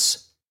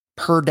 pounds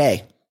per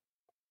day.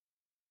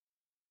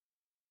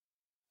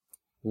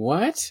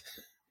 What?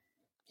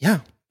 Yeah,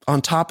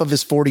 on top of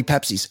his 40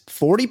 Pepsis.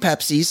 40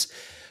 Pepsis,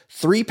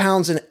 3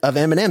 pounds of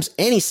M&Ms,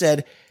 and he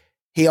said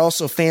he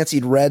also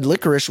fancied red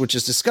licorice, which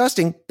is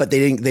disgusting, but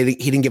he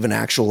didn't give an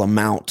actual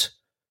amount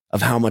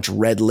of how much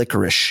red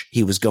licorice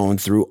he was going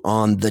through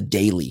on the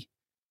daily.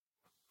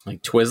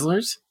 Like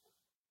Twizzlers?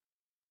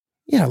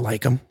 Yeah, I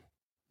like them.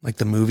 Like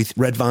the movie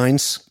Red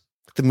Vines,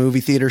 the movie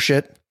theater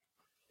shit.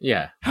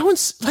 Yeah.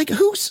 Who's?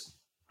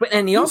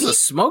 And he also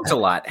smoked a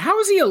lot. How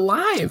is he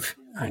alive?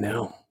 I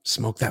know.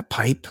 Smoke that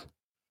pipe.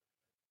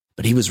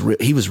 But he was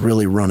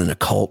really running a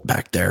cult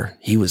back there.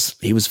 He was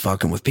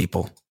fucking with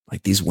people.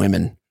 Like these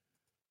women.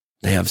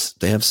 They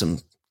have some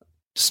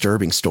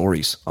disturbing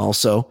stories.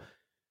 Also,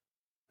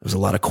 there was a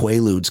lot of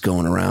Quaaludes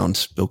going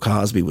around. Bill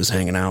Cosby was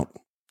hanging out.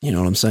 You know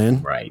what I'm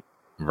saying? Right.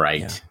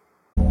 Yeah.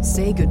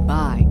 Say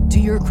goodbye to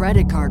your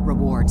credit card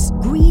rewards.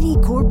 Greedy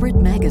corporate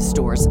mega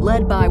stores,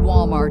 led by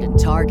Walmart and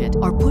Target,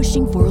 are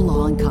pushing for a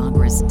law in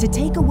Congress to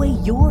take away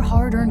your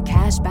hard-earned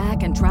cash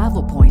back and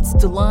travel points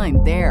to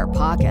line their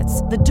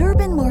pockets. The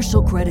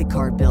Durbin-Marshall credit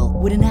card bill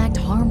would enact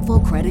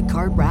harmful credit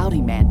card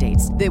routing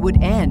mandates that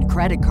would end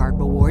credit card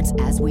rewards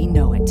as we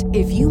know it.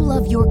 If you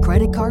love your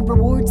credit card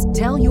rewards,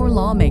 tell your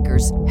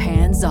lawmakers,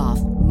 hands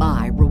off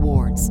my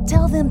rewards.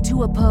 Tell them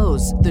to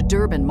oppose the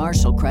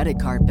Durbin-Marshall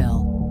credit card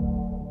bill.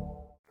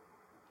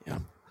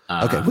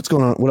 Okay, what's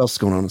going on? What else is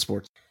going on in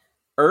sports?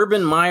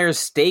 Urban Meyer's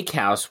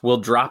Steakhouse will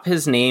drop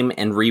his name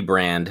and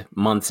rebrand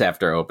months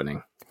after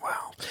opening.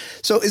 Wow.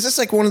 So is this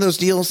like one of those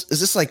deals? Is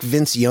this like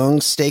Vince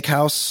Young's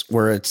Steakhouse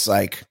where it's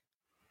like,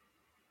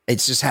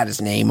 it's just had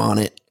his name on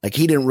it? Like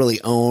he didn't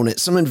really own it.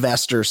 Some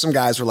investors, some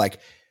guys were like,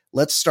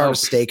 let's start a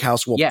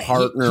steakhouse. We'll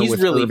partner with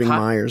really Urban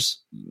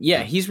Meyers.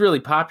 Yeah, he's really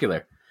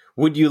popular.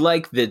 Would you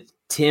like the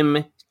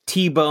Tim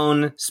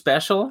T-Bone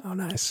special? Oh,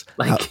 nice.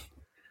 like,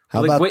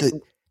 How about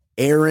the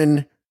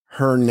Aaron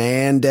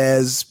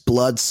Hernandez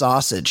blood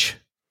sausage?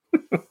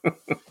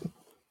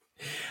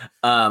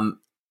 How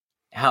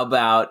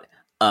about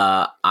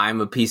I'm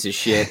a piece of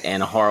shit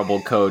and a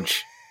horrible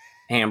coach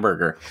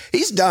hamburger?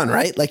 He's done,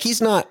 right? Like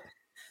he's not.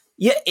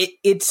 Yeah,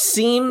 it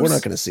seems We're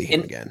not going to see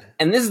him again.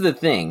 And this is the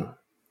thing.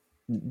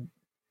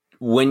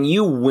 When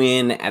you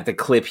win at the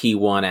clip he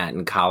won at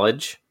in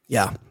college,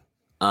 yeah,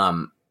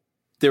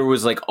 there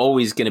was like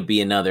always going to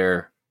be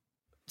another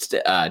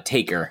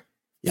taker.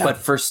 Yeah. But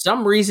for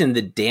some reason,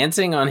 the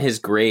dancing on his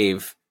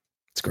grave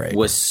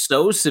was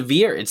so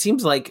severe. It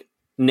seems like,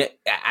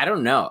 I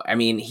don't know. I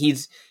mean,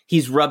 he's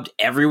rubbed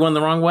everyone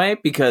the wrong way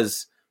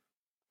because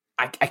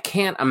I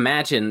can't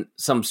imagine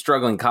some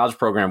struggling college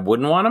program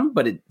wouldn't want him,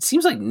 but it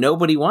seems like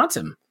nobody wants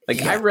him.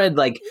 Like I read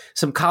like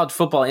some College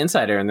Football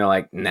Insider, and they're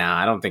like, "Nah,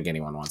 I don't think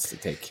anyone wants to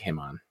take him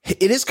on."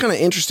 It is kind of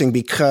interesting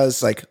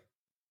because like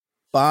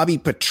Bobby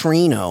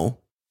Petrino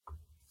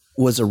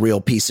was a real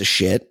piece of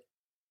shit,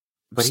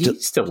 but he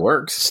still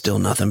works. Still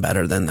nothing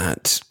better than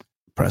that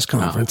press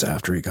conference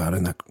after he got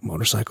in that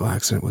motorcycle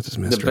accident with his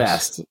mistress. The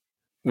best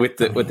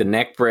with the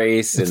neck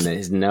brace and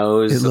his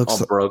nose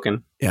all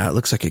broken. Yeah, it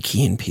looks like a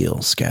Key and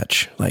Peele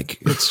sketch. Like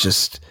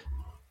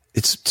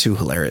it's too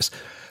hilarious.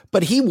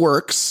 But he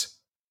works,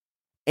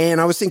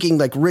 and I was thinking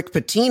like Rick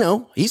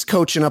Pitino, he's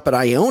coaching up at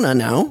Iona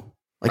now.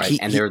 Like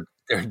they're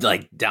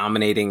like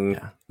dominating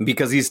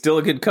because he's still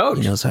a good coach.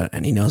 He knows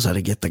how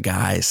to get the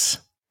guys.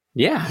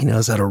 Yeah, he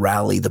knows how to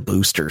rally the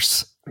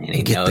boosters. And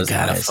he knows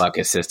how to fuck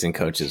assistant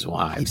coaches'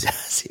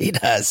 wives. He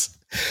does.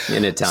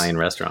 In Italian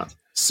restaurants.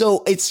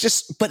 So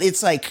but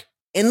it's like,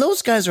 and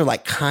those guys are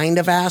like kind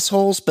of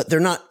assholes, but they're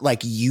not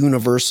like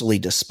universally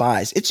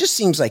despised. It just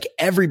seems like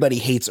everybody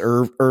hates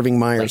Irving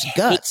Meyer's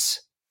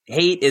guts.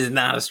 Hate is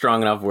not a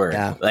strong enough word.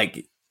 Yeah.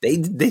 Like they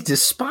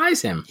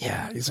despise him.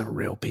 Yeah, he's a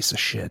real piece of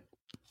shit.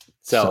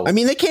 So I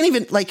mean, they can't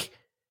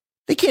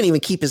even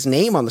keep his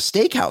name on the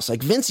steakhouse.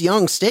 Like Vince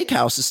Young's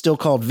Steakhouse is still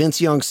called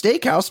Vince Young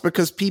Steakhouse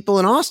because people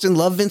in Austin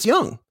love Vince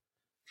Young.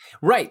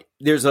 Right.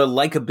 There's a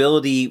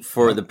likability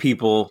for the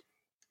people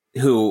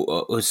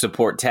who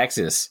support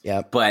Texas.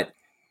 Yeah. But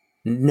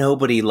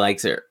nobody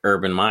likes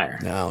Urban Meyer.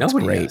 No, nobody it's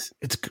great. does.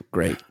 It's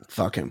great.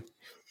 Fuck him.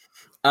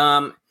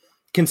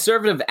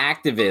 Conservative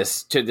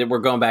activist, we're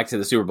going back to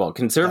the Super Bowl.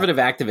 Conservative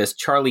activist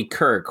Charlie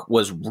Kirk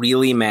was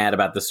really mad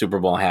about the Super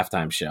Bowl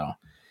halftime show.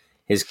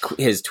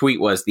 His tweet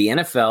was, "The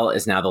NFL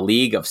is now the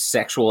league of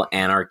sexual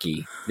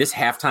anarchy. This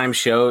halftime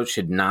show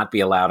should not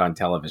be allowed on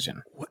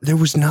television." There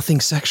was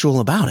nothing sexual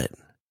about it.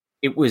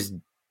 It was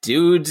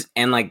dudes,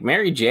 and like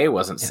Mary J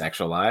wasn't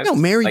sexualized. No,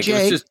 Mary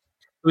J. It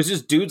was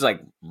just dudes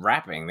like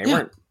rapping. They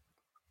weren't.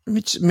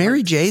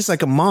 Mary J's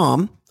like a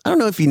mom. I don't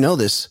know if you know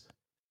this.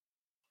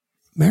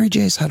 Mary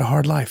J's had a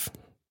hard life.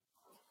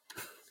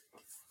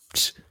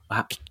 She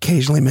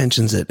occasionally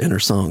mentions it in her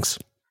songs.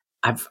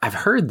 I've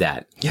heard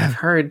that. Yeah. I've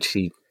heard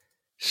she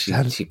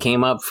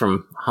came up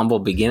from humble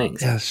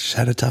beginnings. Yeah, she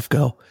had a tough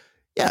go.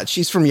 Yeah,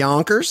 she's from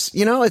Yonkers.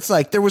 You know, it's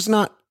like there was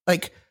not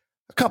like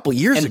a couple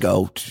years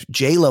ago,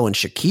 J-Lo and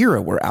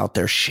Shakira were out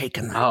there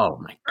shaking them.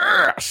 Oh my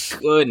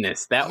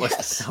goodness, that was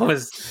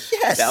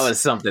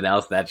something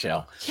else. That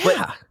show,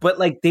 yeah, but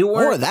like they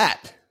weren't more of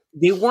that.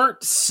 They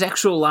weren't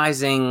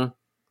sexualizing.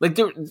 Like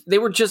they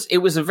were just. It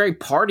was a very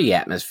party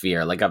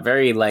atmosphere, like a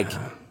very like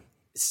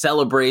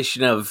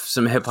celebration of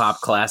some hip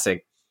hop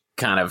classic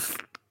kind of.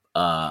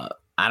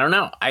 I don't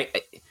know.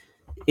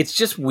 It's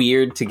just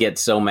weird to get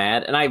so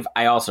mad, and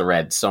I also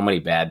read so many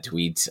bad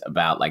tweets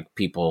about like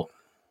people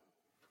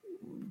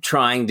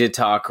trying to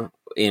talk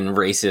in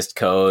racist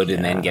code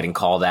and then getting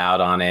called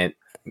out on it.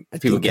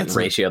 People getting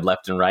ratioed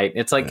left and right.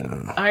 It's like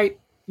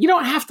you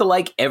don't have to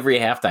like every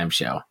halftime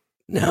show.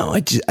 No,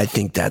 I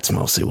think that's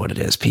mostly what it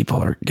is.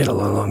 People get a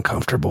little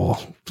uncomfortable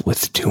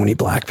with too many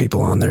black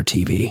people on their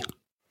TV,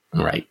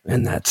 right?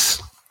 And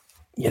that's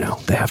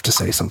they have to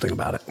say something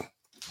about it.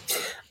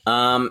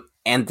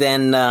 And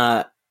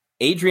then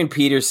Adrian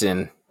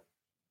Peterson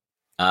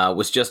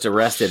was just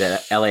arrested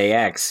at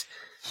LAX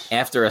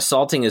after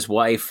assaulting his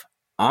wife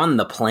on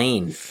the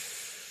plane.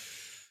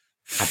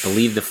 I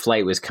believe the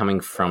flight was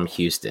coming from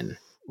Houston.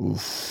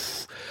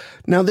 Oof.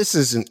 Now this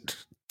isn't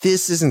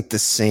the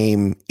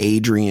same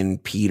Adrian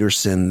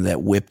Peterson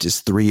that whipped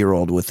his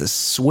 3-year-old with a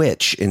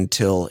switch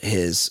until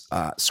his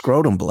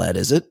scrotum bled,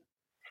 is it?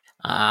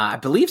 I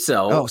believe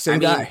so. Oh, same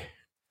guy.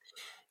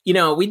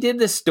 We did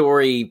this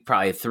story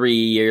probably 4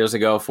 years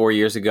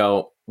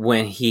ago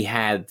when he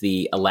had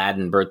the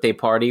Aladdin birthday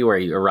party where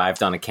he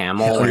arrived on a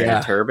camel wearing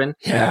a turban.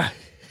 Yeah.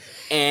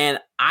 And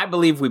I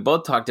believe we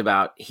both talked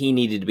about he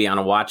needed to be on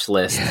a watch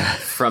list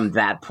from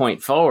that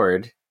point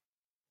forward.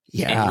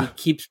 Yeah. And he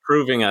keeps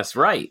proving us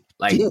right.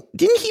 Like,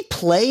 didn't he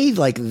play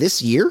like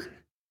this year?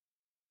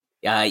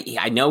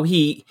 I know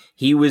he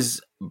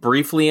was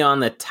briefly on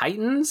the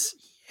Titans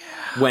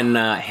when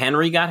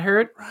Henry got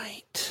hurt.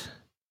 Right.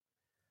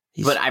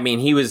 But I mean,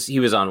 he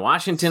was on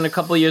Washington a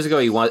couple of years ago.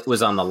 He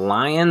was on the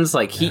Lions.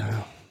 Like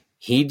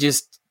he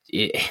just.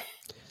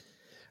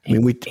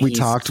 We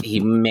talked. He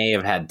may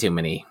have had too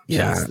many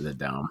shots to the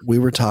dome. We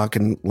were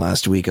talking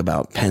last week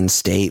about Penn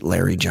State,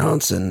 Larry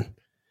Johnson,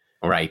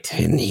 right?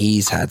 And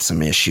he's had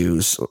some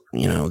issues.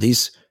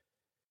 These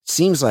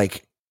seems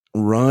like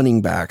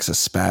running backs,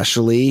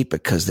 especially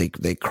because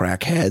they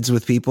crack heads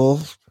with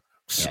people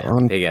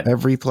on they get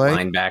every play.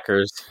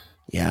 Linebackers.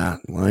 Yeah,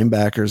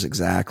 linebackers,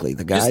 exactly.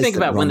 The guys. Just think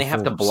about when they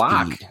have to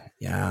block. Speed.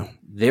 Yeah.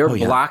 They're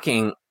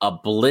blocking a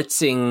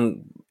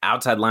blitzing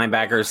outside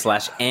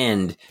linebacker /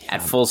 end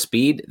at full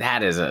speed.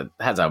 That's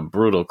a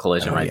brutal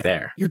collision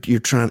there. You're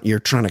trying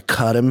to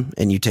cut him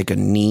and you take a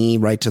knee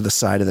right to the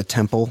side of the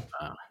temple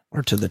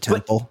or to the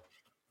temple.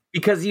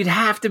 Because you'd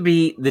have to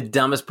be the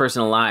dumbest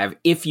person alive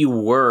if you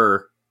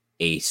were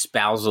a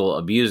spousal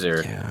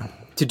abuser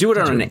to do it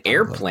on an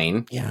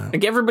airplane. Yeah.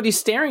 Like everybody's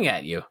staring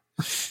at you.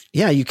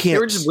 Yeah, you can't. They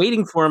were just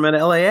waiting for him at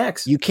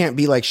LAX. You can't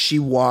be like, she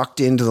walked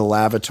into the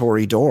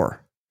lavatory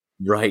door.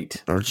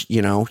 Right. Or,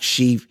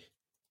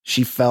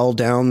 she fell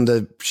down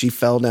the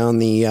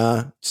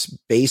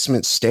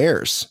basement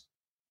stairs.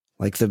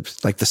 Like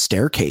the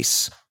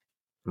staircase.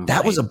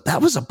 That was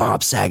a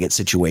Bob Saget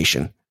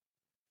situation.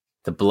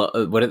 The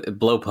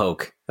blow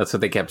poke. That's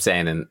what they kept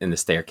saying in the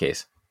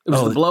staircase. It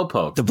was the blow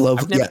poke.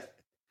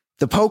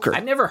 The poker.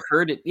 I've never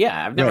heard it.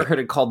 Yeah, I've never heard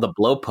it called the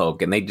blow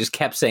poke, and they just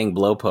kept saying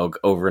blow poke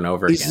over and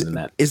over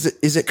again. Is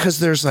it because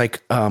there's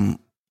like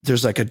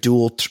a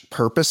dual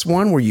purpose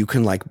one where you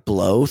can like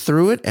blow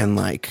through it and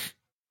like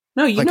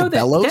no, you like know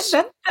that's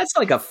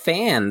like a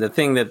fan. The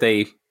thing that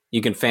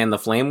you can fan the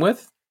flame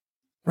with.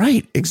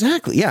 Right.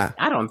 Exactly. Yeah.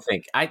 I don't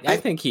think. I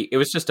think it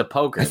was just a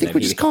poker. I think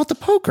we just call it the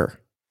poker.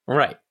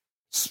 Right.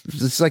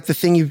 It's like the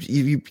thing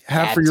you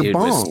have that for your dude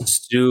bong.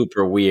 Was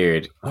super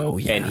weird. Oh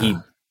yeah.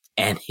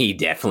 And he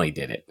definitely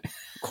did it.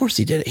 Of course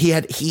he did it.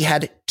 He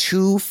had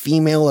 2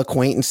 female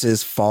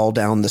acquaintances fall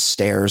down the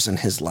stairs in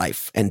his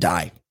life and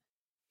die.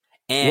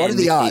 And what are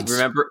the odds?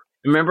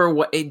 Remember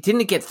what?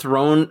 Didn't it get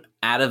thrown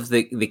out of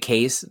the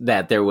case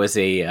that there was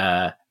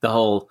the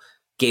whole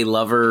gay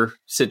lover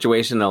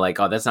situation? They're like,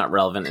 oh, that's not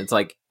relevant. It's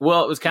like,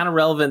 well, it was kind of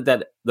relevant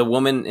that the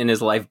woman in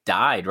his life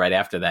died right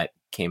after that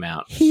came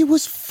out. He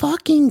was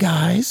fucking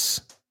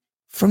guys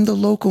from the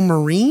local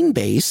Marine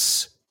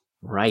base,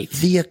 right,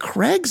 via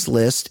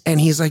Craigslist, and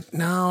he's like,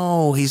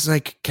 no, he's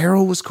like,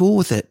 Carol was cool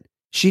with it.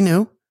 She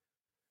knew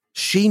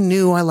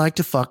I like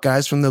to fuck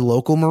guys from the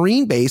local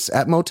Marine base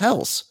at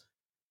motels.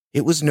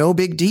 It was no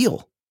big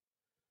deal.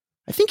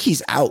 I think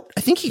he's out.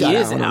 I think he got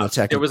out.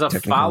 There was a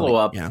follow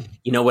up. Yeah.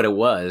 You know what it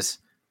was?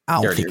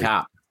 Alfie. Dirty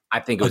cop. I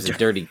think it was a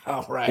dirty.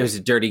 Oh, right. It was a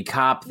dirty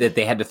cop that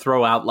they had to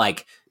throw out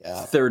like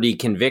 30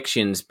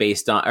 convictions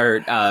based on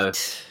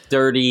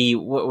dirty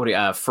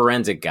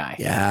forensic guy.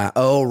 Yeah.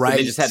 Oh, right. So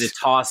they just had to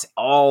toss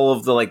all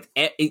of the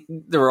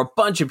there were a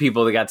bunch of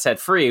people that got set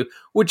free,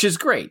 which is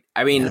great.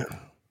 I mean,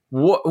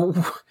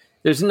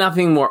 there's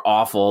nothing more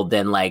awful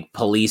than like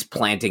police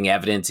planting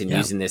evidence and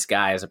using this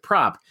guy as a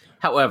prop.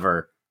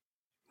 However,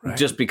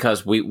 just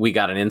because we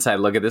got an inside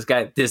look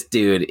at this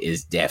dude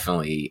is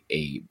definitely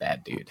a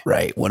bad dude.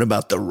 Right. What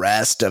about the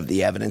rest of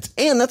the evidence?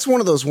 And that's one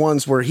of those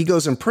ones where he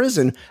goes in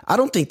prison. I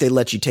don't think they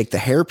let you take the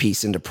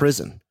hairpiece into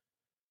prison.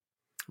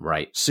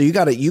 Right. So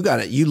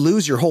you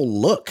lose your whole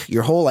look,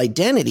 your whole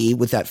identity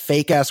with that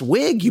fake ass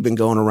wig you've been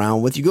going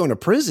around with. You go into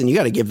prison, you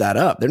got to give that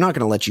up. They're not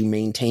going to let you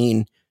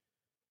maintain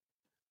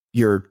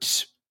your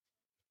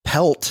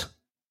pelt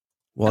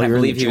while you're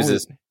in the joint. I believe he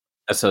was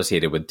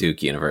associated with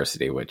Duke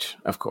University, which,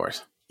 of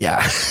course.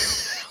 Yeah.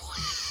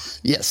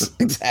 Yes,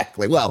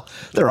 exactly. Well,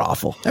 they're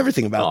awful.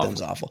 Everything about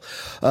them's awful.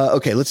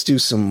 Okay, let's do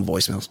some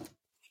voicemails.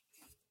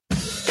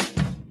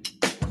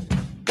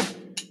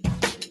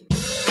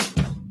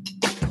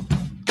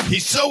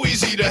 He's so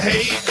easy to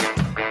hate.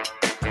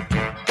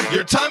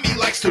 Your time he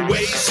likes to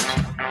waste.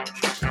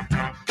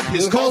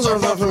 His calls are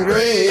far from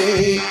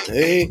great.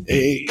 Hey,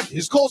 hey.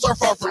 His calls are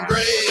far from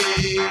great.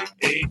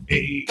 Hey,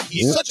 hey.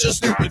 He's such a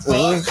stupid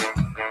fuck.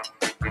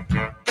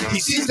 He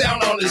seems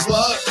down on his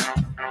luck.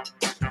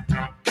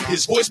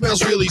 His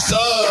voicemails really suck.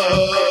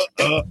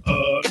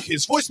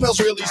 His voicemails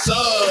really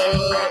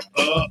suck.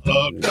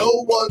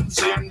 No one's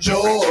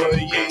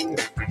enjoying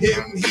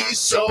him. He's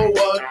so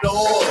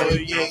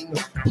annoying.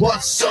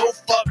 Plus so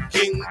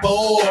fucking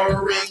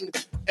boring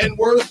and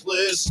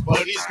worthless.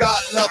 But he's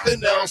got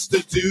nothing else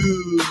to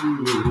do.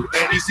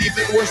 And he's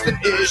even worse than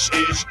ish.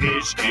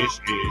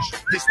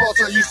 His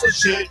faults are useless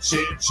shit. He's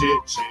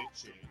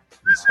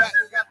fat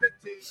and got the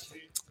tits.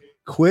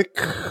 Quick,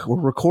 we're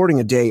recording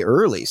a day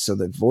early, so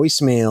the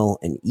voicemail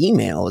and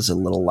email is a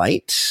little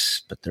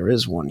light, but there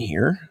is one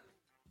here.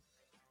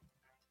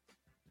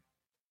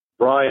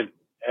 Brian,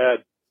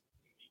 Ed,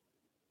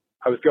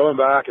 I was going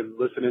back and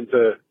listening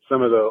to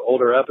some of the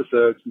older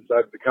episodes since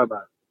I've become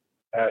a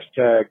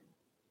hashtag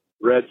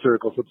Red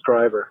Circle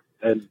subscriber.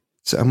 And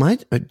so am I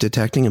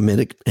detecting a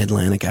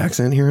mid-Atlantic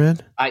accent here,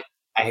 Ed?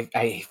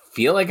 I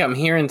feel like I'm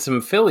hearing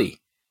some Philly.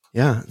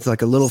 Yeah, it's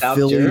like a little South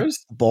Philly, Jersey?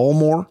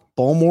 Baltimore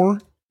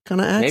kind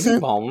of accent. Maybe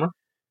Baltimore.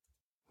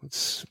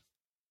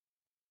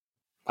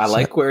 I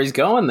like where he's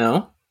going,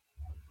 though.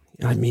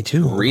 Yeah, me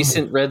too.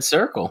 Recent Red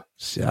Circle.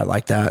 Yeah, I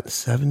like that.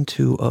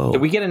 720.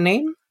 Did we get a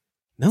name?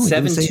 No,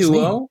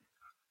 720.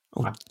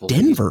 Oh,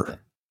 Denver.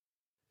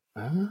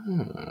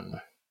 Oh.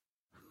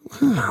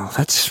 Wow,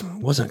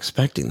 wasn't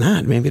expecting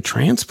that. Maybe a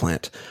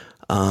transplant.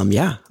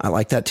 Yeah, I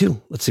like that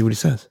too. Let's see what he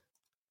says.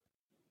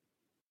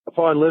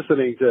 Upon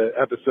listening to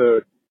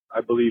episode,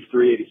 I believe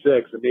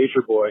 386, of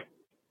Nature Boy,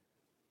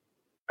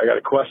 I got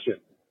a question.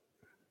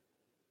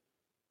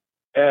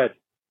 Ed,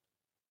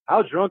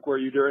 how drunk were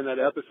you during that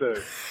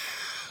episode?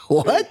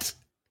 What?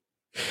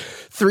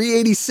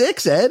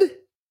 386, Ed?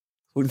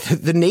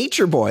 The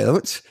Nature Boy.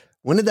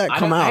 When did that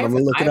come out? I'm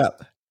going to look it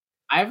up.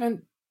 I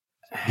haven't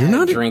had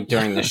a drink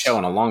during the show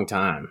in a long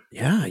time.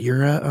 Yeah,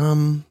 you're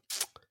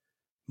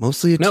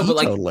mostly a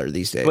teetotaler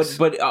these days.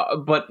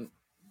 But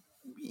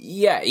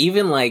yeah,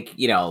 even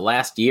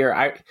last year,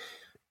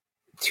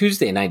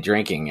 Tuesday night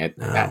drinking,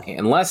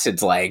 unless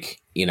it's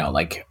like,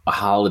 like a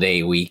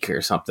holiday week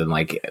or something,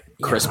 like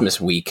Christmas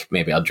week,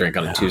 maybe I'll drink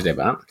on a Tuesday,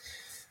 but I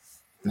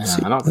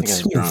don't think I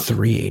was drunk.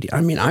 380.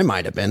 I mean, I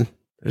might have been.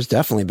 There's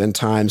definitely been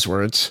times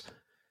where it's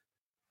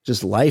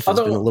just life has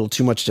been a little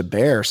too much to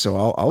bear. So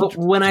I'll but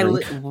when I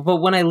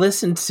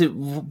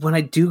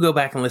do go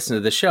back and listen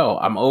to the show,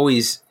 I'm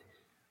always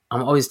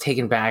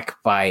taken aback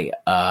by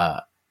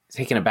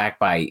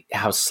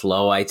how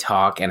slow I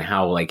talk and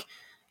how like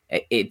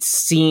it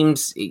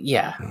seems.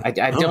 Yeah,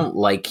 I don't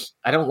like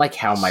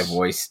how my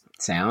voice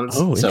sounds.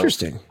 Oh, so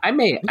interesting. I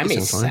may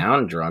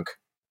sound drunk.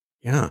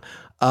 Yeah.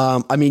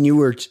 I mean, you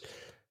were.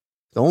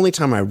 The only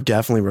time I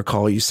definitely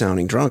recall you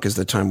sounding drunk is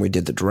the time we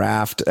did the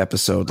draft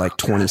episode, like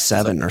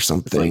 27 or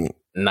something. Like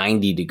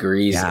 90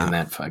 degrees in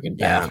that fucking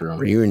bathroom.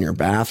 Were you in your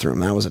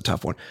bathroom? That was a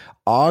tough one.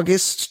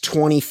 August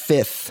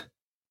 25th.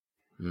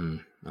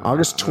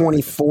 August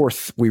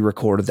 24th, we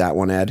recorded that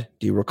one, Ed.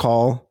 Do you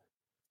recall?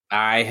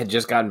 I had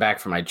just gotten back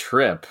from my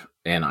trip,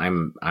 and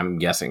I'm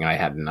guessing I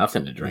had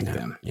nothing to drink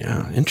then.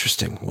 Yeah,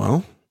 interesting.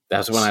 Well,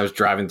 that's when I was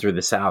driving through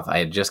the South. I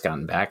had just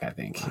gotten back, I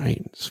think.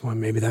 Right. So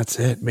maybe that's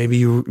it. Maybe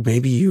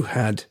you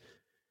had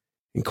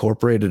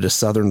incorporated a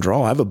Southern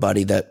drawl. I have a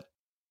buddy that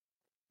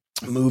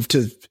moved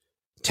to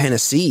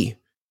Tennessee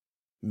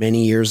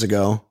many years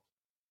ago,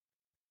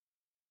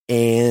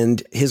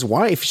 and his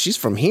wife, she's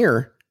from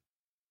here.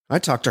 I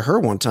talked to her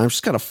one time.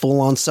 She's got a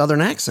full-on Southern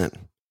accent.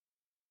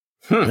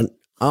 And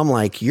I'm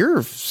like,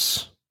 you're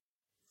from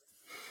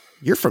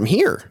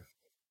here.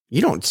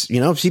 You don't,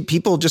 see,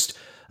 people just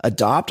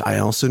adopt. I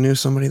also knew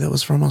somebody that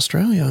was from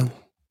Australia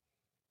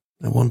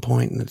at one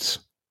point, and it's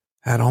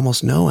had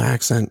almost no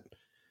accent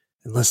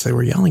unless they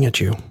were yelling at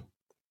you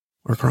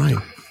or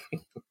crying.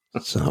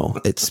 So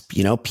it's,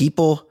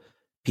 people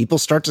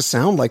start to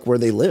sound like where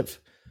they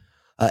live.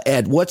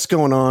 Ed, what's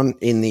going on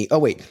in the, oh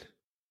wait,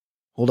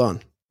 hold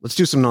on. Let's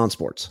do some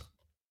non-sports.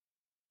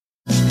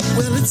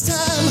 Well, it's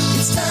time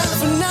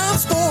for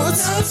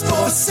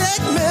non-sports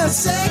segment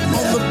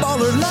on the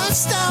Baller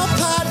Lifestyle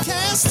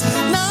Podcast.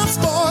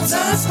 Non-sports.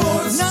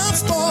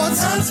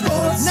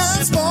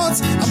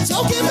 I'm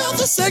talking about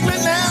the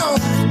segment now.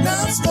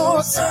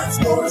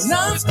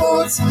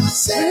 Non-sports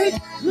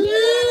segment.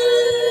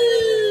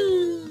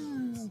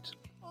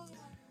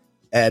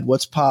 Ed,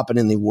 what's popping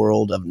in the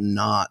world of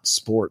not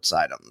sports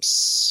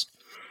items?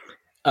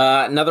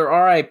 Another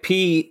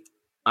RIP.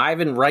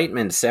 Ivan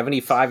Reitman,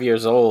 75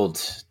 years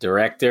old,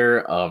 director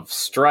of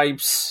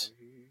Stripes,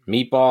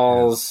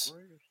 Meatballs.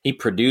 He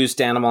produced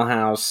Animal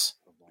House.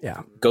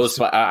 Yeah.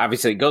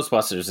 Obviously,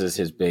 Ghostbusters is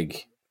his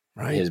big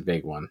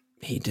one.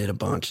 He did a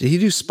bunch. Did he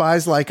do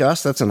Spies Like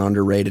Us? That's an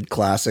underrated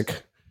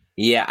classic.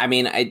 Yeah, I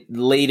mean,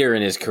 later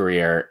in his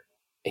career,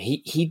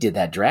 he did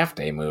that Draft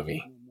Day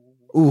movie.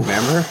 Ooh.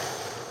 Remember?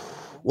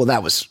 Well,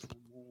 that was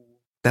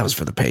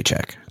for the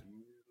paycheck.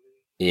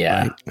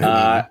 Yeah.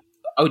 Right?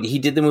 He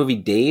did the movie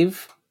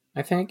Dave,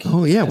 I think.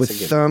 Oh yeah, with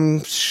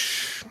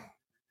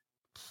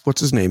what's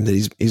his name?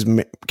 That he's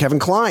Kevin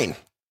Kline.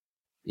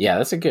 Yeah,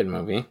 that's a good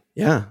movie.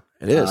 Yeah,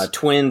 it is.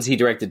 Twins. He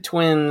directed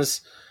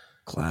Twins.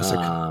 Classic.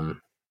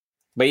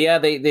 But yeah,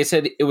 they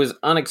said it was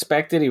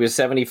unexpected. He was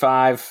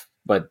 75,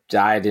 but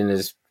died in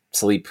his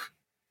sleep.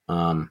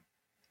 But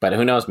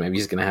who knows? Maybe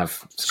he's gonna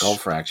have skull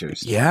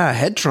fractures. Yeah,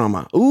 head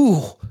trauma.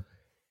 Ooh,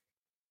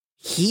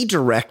 he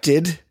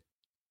directed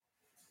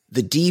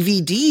the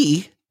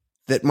DVD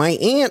that my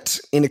aunt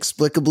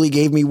inexplicably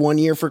gave me one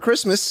year for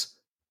Christmas.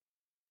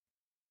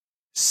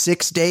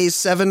 6 days,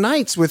 7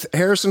 nights with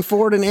Harrison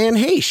Ford and Anne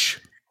Heche.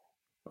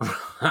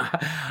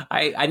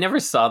 I never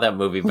saw that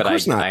movie, but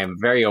I am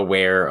very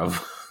aware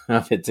of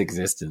its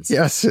existence.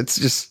 Yes, it's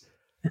just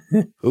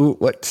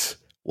what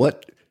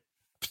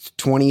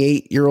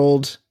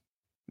 28-year-old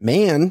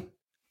man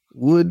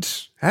would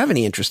have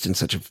any interest in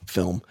such a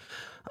film?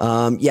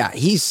 Yeah,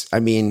 he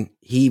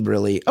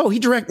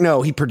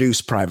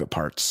produced Private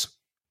Parts.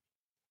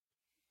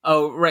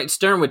 Oh, right.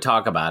 Stern would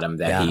talk about him,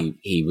 that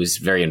he was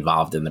very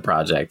involved in the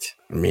project.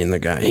 I mean, the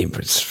guy, he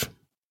was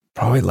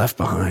probably left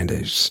behind.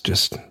 It's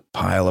just a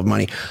pile of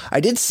money. I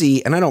did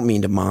see, and I don't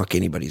mean to mock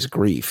anybody's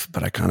grief,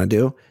 but I kind of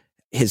do.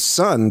 His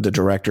son, the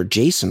director,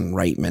 Jason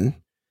Reitman,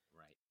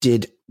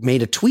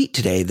 made a tweet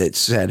today that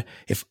said,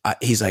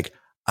 he's like,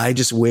 I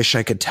just wish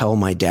I could tell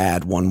my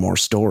dad one more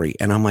story.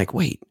 And I'm like,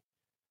 wait,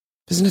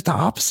 isn't it the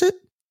opposite?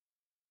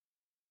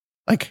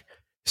 Like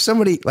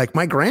somebody, like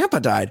my grandpa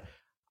died.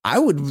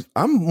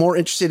 I'm more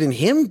interested in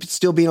him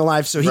still being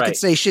alive so he could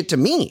say shit to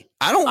me.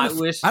 I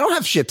don't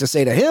have shit to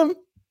say to him.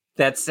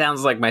 That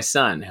sounds like my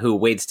son, who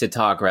waits to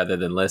talk rather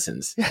than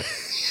listens.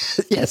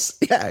 Yes.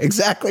 Yeah,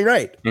 exactly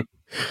right.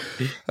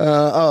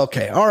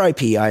 Okay.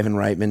 R.I.P. Ivan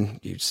Reitman.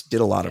 You just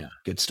did a lot of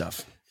good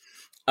stuff.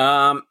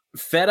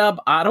 Fed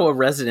up Ottawa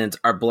residents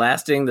are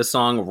blasting the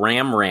song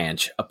Ram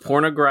Ranch, a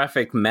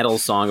pornographic metal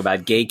song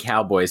about gay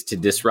cowboys to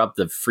disrupt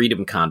the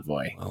Freedom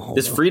Convoy.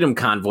 This Freedom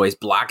Convoy is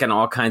blocking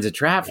all kinds of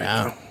traffic.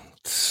 Yeah.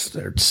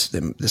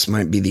 This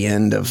might be the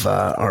end of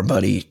our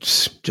buddy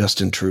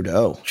Justin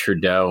Trudeau.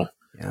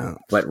 Yeah.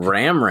 But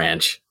Ram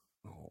Ranch.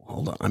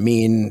 Hold on. I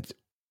mean,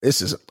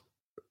 this is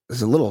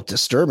is a little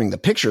disturbing. The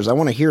pictures, I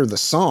want to hear the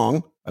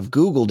song. I've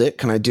Googled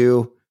it. I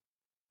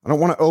don't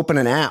want to open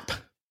an app.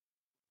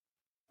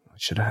 I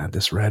should have had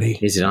this ready.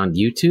 Is it on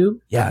YouTube?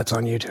 Yeah, it's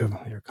on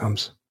YouTube. Here it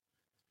comes.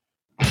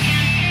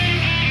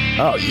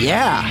 Oh,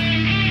 yeah.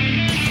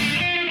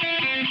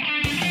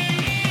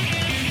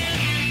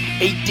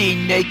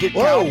 18 naked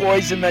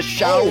cowboys in the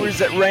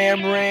showers at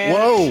Ram Ranch.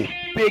 Whoa.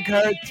 Big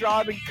herd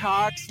throbbing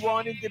cocks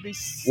wanting to be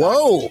sucked.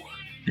 Whoa.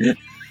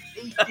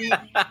 18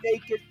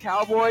 naked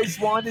cowboys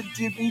wanted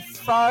to be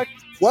fucked.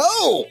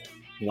 Whoa.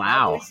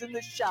 Wow. Cowboys in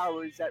the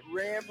showers at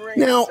Ram Ranch.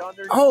 Now,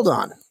 hold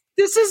on.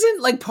 This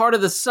isn't like part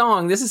of the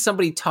song. This is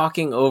somebody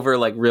talking over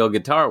like real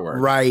guitar work.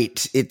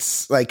 Right.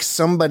 It's like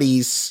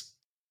somebody's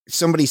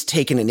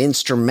taken an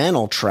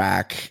instrumental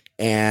track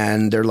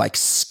and they're like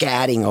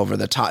scatting over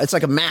the top. It's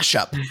like a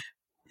mashup.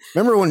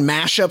 Remember when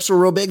mashups were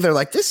real big? They're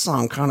like, this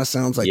song kind of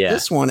sounds like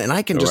this one, and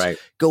I can just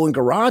go in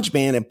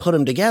GarageBand and put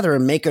them together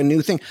and make a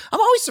new thing.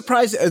 I'm always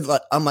surprised.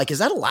 I'm like, is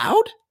that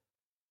allowed?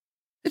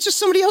 It's just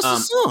somebody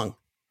else's song.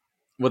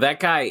 Well, that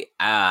guy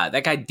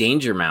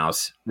Danger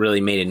Mouse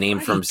really made a name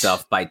for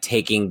himself by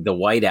taking the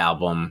White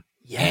Album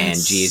and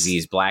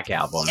Jay-Z's Black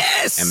Album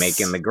and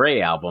making the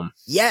Gray Album.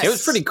 Yes. It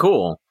was pretty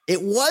cool.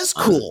 It was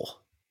cool.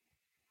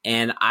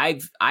 And I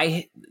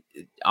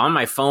on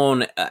my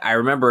phone, I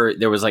remember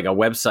there was like a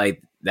website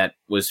that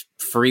was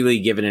freely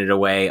giving it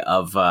away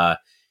of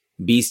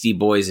Beastie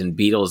Boys and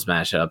Beatles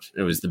mashups.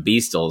 It was the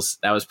Beastles.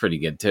 That was pretty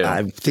good too.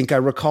 I think I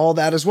recall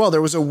that as well.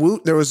 There was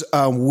Wugazi,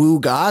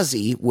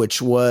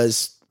 which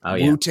was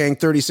Wu-Tang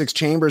 36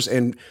 Chambers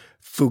and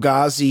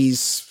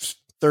Fugazi's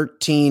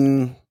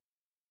 13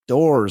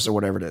 Doors or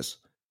whatever it is.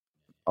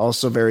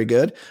 Also very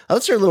good.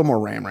 Let's hear a little more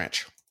Ram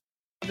Ranch.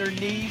 On their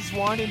knees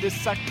wanting to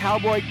suck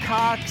cowboy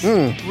cocks.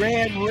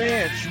 Ram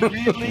Ranch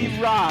really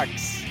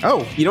rocks.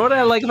 Oh, you know what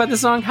I like about the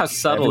song? How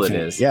subtle it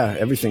is. Yeah,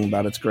 everything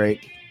about it's great.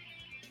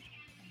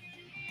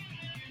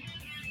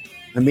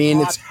 I mean,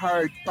 Hot, it's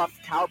hard, buff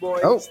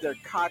cowboys. Their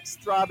cocks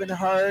throbbing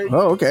hard.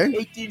 Oh, okay.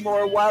 18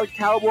 more wild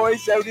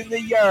cowboys out in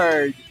the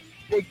yard.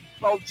 Big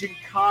bulging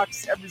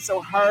cocks, ever so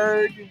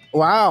hard.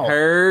 Wow.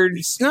 Hard.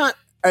 It's not.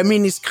 I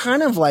mean, he's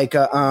kind of like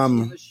a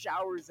The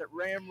showers at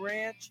Ram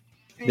Ranch.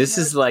 This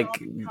is like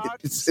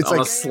it's almost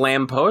like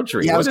slam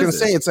poetry. Yeah, I was going to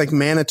say it's like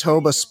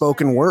Manitoba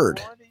spoken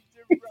word.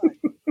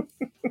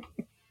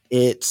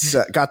 It's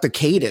got the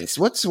cadence.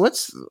 What's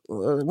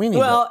we need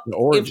well, the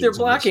origins if they're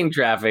blocking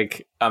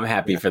traffic, I'm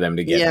happy for them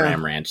to get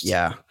Ram Ranch.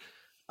 Yeah.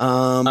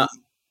 Hold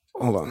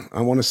on. I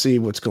want to see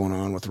what's going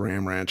on with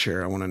Ram Ranch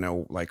here. I want to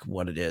know like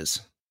what it is.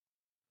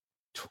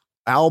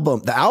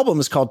 The album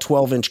is called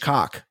 12-Inch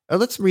Cock.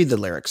 Let's read the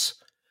lyrics.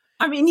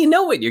 I mean, you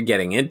know what you're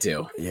getting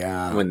into.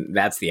 Yeah. When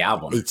that's the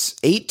album. It's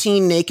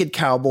 18 naked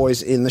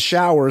cowboys in the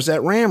showers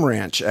at Ram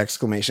Ranch, !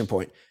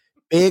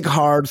 Big,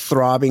 hard,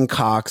 throbbing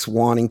cocks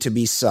wanting to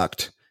be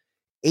sucked.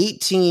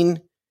 18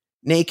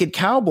 naked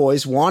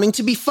cowboys wanting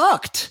to be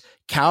fucked.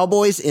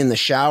 Cowboys in the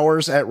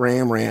showers at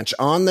Ram Ranch,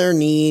 on their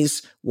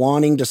knees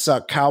wanting to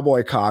suck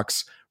cowboy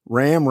cocks.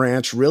 Ram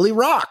Ranch really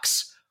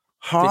rocks.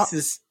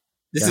 This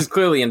is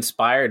clearly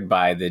inspired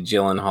by the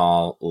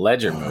Gyllenhaal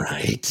Ledger movie.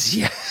 Right.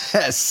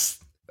 Yes.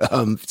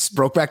 It's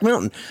Brokeback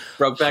Mountain.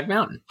 Brokeback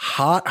Mountain.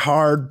 Hot,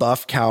 hard,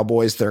 buff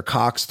cowboys, their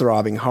cocks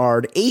throbbing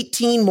hard.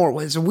 18 more.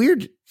 Well, it's a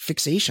weird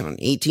fixation on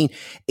 18.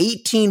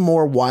 18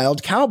 more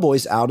wild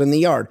cowboys out in the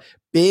yard.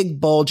 Big,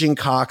 bulging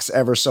cocks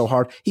ever so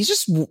hard. He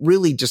just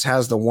really just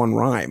has the one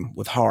rhyme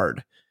with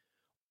hard.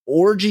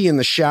 Orgy in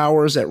the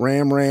showers at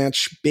Ram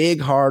Ranch. Big,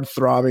 hard,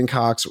 throbbing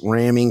cocks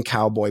ramming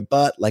cowboy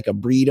butt like a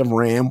breed of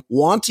ram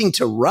wanting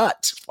to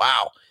rut.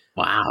 Wow.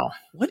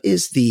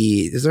 Is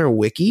there a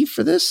wiki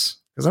for this?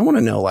 Because I want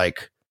to know,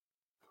 like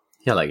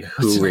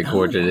who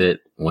recorded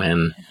it,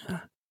 when.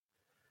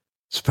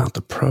 It's about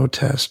the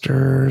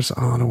protesters,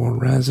 Ottawa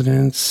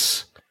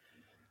residents.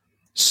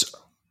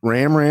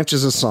 Ram Ranch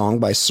is a song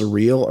by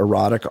surreal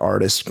erotic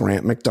artist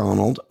Grant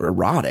McDonald.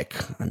 Erotic?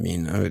 I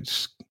mean, I would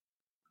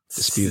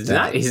dispute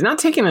that. He's not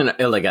taking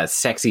a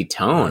sexy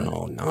tone.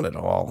 No, not at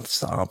all.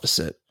 It's the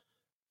opposite.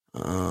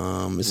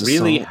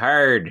 Really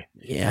hard.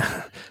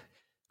 Yeah.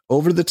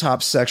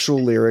 Over-the-top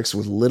sexual lyrics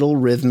with little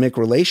rhythmic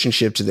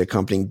relationship to the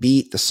accompanying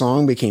beat. The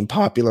song became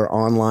popular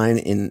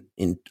online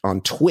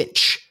on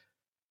Twitch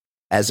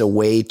as a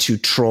way to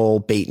troll,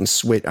 bait, and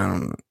switch. I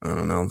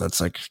don't know. That's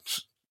like,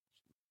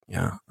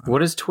 yeah.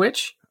 What is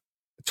Twitch?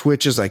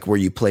 Twitch is like where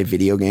you play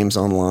video games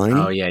online.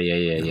 Oh,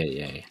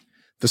 yeah.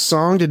 The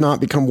song did not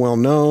become well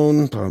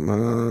known, but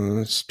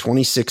it's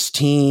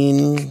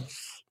 2016.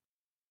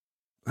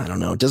 I don't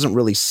know. It doesn't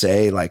really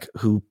say like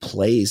who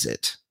plays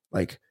it.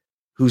 Like,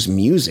 whose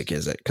music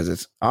is it? Because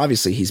it's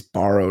obviously he's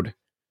borrowed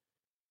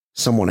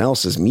someone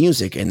else's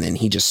music and then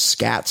he just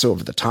scats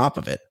over the top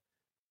of it.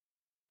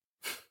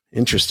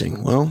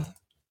 Interesting. Well,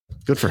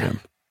 good for him.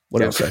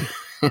 What else?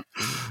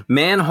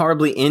 Man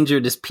horribly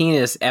injured his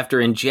penis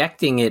after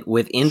injecting it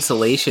with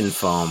insulation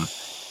foam.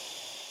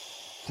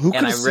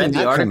 And I read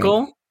the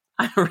article.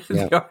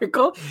 The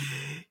article.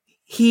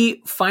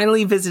 He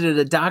finally visited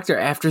a doctor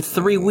after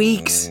 3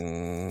 weeks.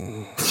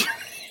 3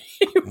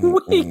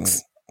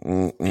 weeks.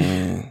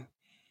 Oh,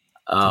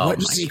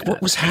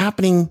 what was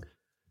happening?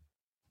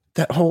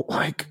 That whole,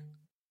 like,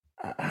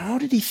 how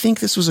did he think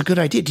this was a good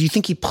idea? Do you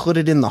think he put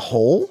it in the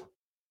hole?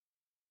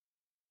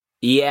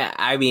 Yeah,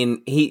 I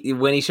mean,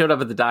 when he showed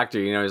up at the doctor,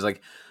 he's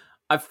like,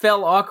 I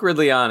fell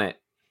awkwardly on it.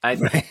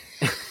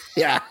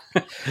 Yeah.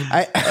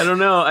 I don't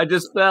know. I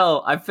just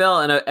fell. I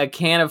fell and a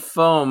can of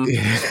foam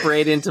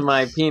sprayed into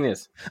my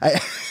penis. I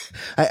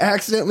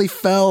accidentally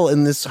fell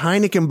and this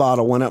Heineken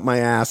bottle went up my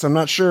ass. I'm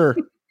not sure.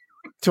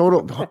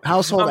 Total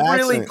household accident. I'm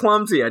really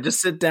clumsy. I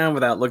just sit down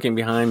without looking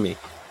behind me.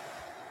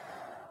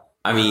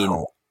 I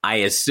mean, I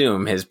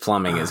assume his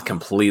plumbing is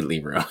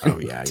completely ruined. Oh,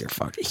 yeah, you're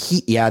fucked.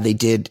 They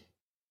did.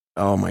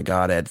 Oh, my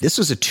God, Ed. This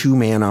was a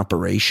 2-man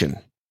operation.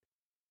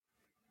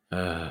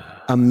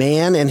 A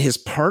man and his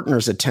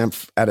partner's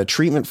attempt at a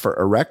treatment for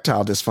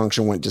erectile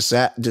dysfunction went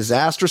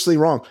disastrously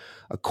wrong.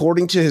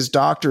 According to his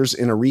doctors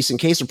in a recent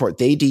case report,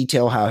 they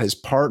detail how his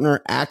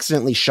partner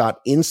accidentally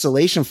shot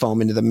insulation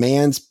foam into the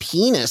man's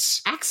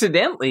penis.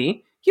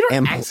 Accidentally? You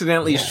don't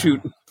accidentally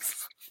shoot.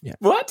 Yeah.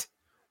 What?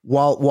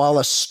 While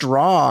a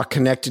straw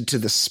connected to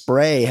the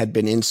spray had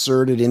been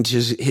inserted into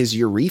his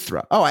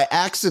urethra. Oh, I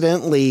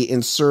accidentally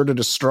inserted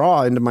a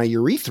straw into my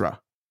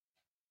urethra.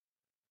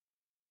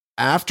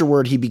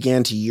 Afterward, he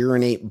began to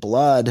urinate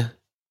blood.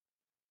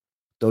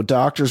 Though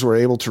doctors were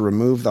able to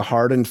remove the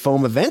hardened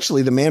foam,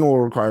 eventually the man will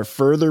require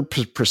further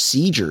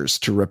procedures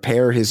to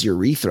repair his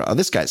urethra. Oh,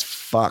 this guy's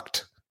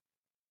fucked.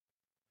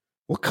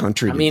 What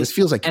country? This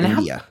feels like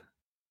India.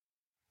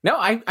 No,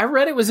 I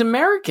read it was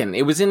American.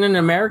 It was in an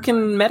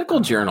American medical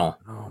journal.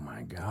 Oh,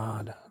 my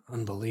God.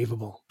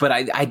 Unbelievable. But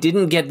I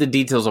didn't get the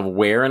details of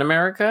where in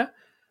America.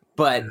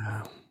 But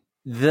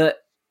the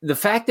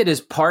fact that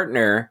his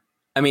partner,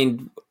 I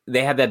mean,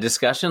 they had that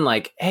discussion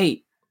like,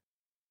 hey,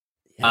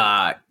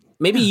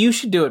 maybe you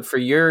should do it for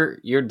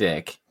your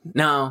dick.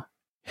 No.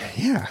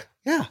 Yeah.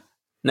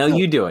 No,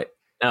 you do it.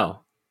 No.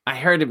 I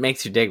heard it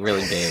makes your dick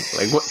really big.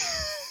 Like what?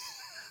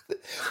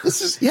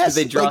 This is, yes.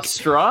 Did they draw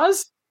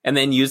straws and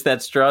then use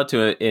that straw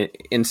to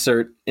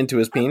insert into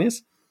his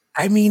penis?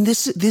 I mean,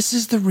 this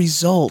is the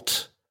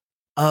result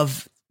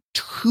of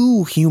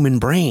 2 human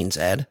brains,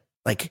 Ed.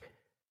 Like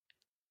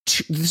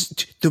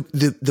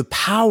the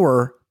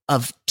power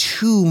of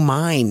 2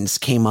 minds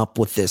came up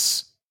with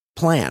this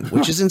plan,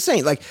 which is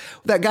insane. Like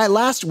that guy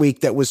last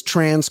week that was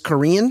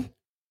transracial.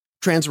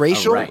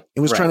 It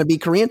was trying to be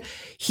Korean.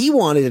 He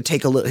wanted to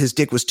take a look. His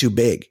dick was too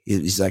big.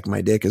 He's like,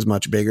 my dick is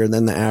much bigger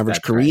than the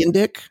average Korean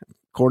dick,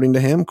 according to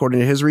him, according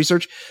to his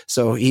research.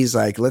 So he's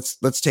like, let's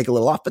take a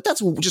little off. But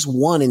that's just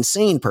one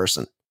insane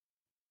person.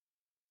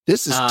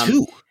 This is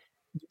 2.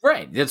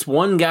 Right. That's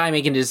one guy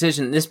making a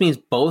decision. This means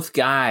both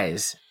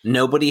guys,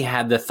 nobody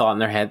had the thought in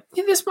their head,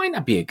 this might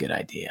not be a good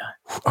idea.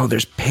 Oh,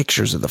 there's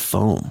pictures of the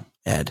foam,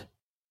 Ed.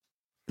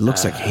 It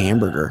looks like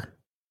hamburger.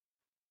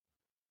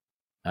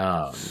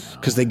 Oh,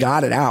 because they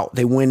got it out.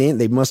 They went in.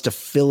 They must have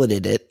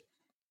filleted it,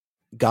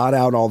 got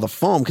out all the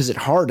foam because it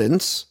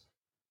hardens.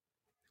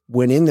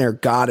 Went in there,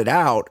 got it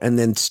out, and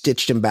then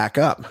stitched him back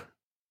up.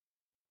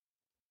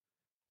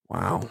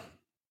 Wow.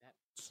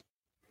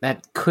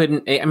 That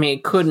couldn't. I mean,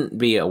 it couldn't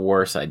be a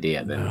worse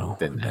idea than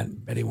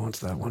that. Betty wants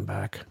that one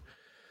back.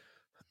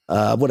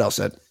 What else,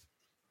 Ed?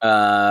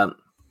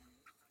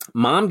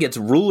 Mom gets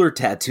ruler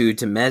tattooed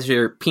to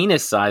measure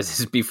penis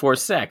sizes before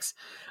sex.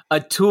 A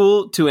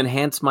tool to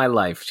enhance my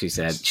life, she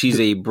said. She's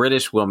a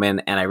British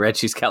woman, and I read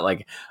she's got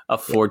like a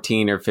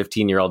 14 or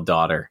 15-year-old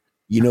daughter.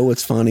 You know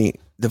what's funny?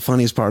 The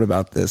funniest part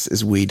about this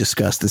is we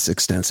discussed this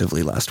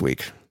extensively last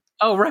week.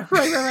 Oh, right.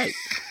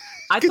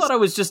 I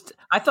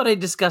thought I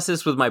discussed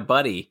this with my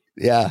buddy.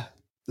 Yeah.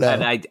 No.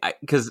 And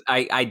because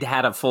I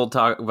had a full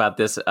talk about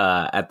this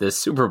at the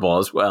Super Bowl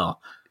as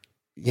well.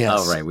 Yes.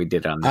 Oh, right. We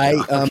did on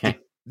that. Okay.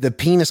 The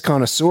penis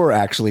connoisseur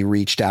actually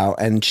reached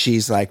out and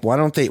she's like, why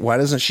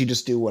doesn't she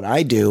just do what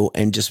I do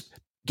and just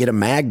get a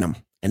Magnum?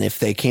 And if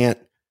they can't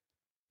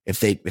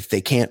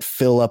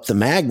fill up the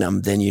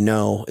Magnum, then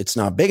it's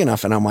not big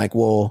enough. And I'm like,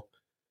 well,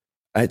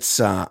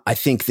 it's I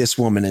think this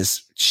woman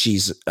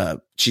she's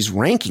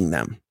ranking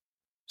them.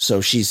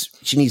 So she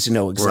needs to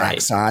know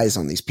exact size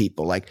on these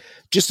people. Like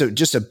just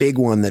a big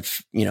one that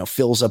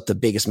fills up the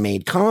biggest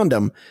made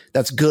condom.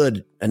 That's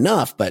good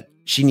enough, but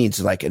she needs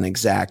like an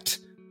exact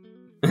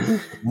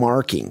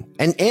marking.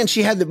 And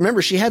she had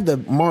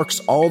the marks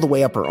all the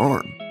way up her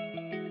arm.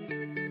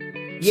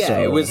 Yeah,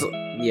 so, it was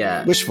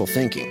wishful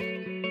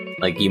thinking.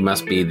 Like you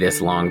must be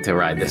this long to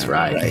ride this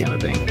ride kind of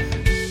thing.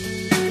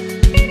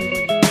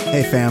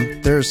 Hey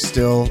fam, there's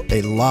still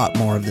a lot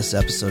more of this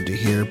episode to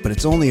hear, but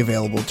it's only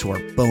available to our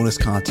bonus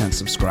content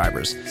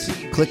subscribers.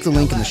 Click the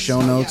link in the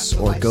show notes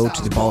or go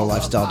to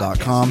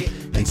theballerlifestyle.com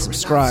and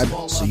subscribe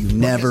so you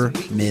never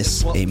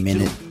miss a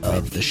minute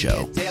of the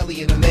show.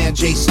 Daily and the man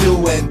Jay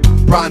Stu and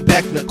Brian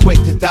Beckner, quick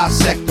to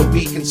dissect the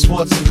week in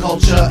sports and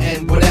culture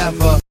and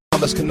whatever.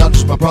 dilemmas,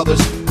 conundrums, my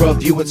brothers.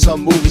 Reviewing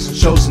some movies and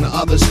shows and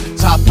others.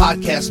 Top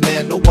podcast,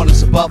 man, no one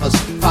is above us.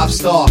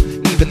 5-star,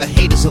 even the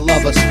haters will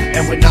love us.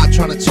 And we're not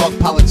trying to talk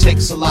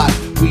politics a lot.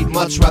 We'd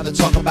much rather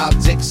talk about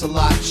dicks a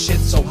lot.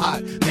 Shit's so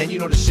hot, man, you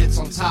know the shit's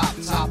on top.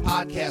 Top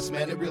podcast,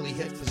 man, it really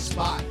hits the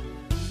spot.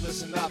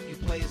 Listen up, you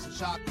players and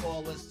shot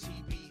callers.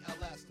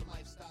 TBLS, the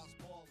lifestyle's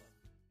baller.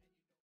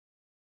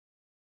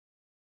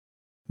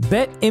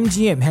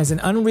 BetMGM has an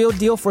unreal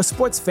deal for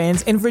sports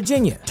fans in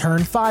Virginia.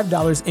 Turn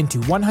 $5 into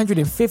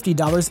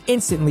 $150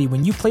 instantly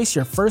when you place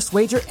your first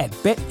wager at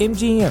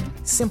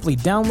BetMGM. Simply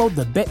download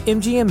the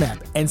BetMGM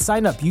app and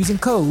sign up using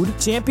code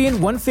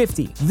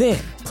Champion150. Then,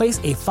 place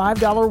a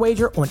 $5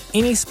 wager on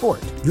any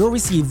sport. You'll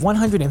receive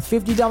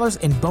 $150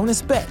 in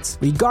bonus bets,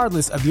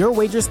 regardless of your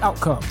wager's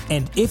outcome.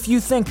 And if you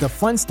think the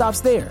fun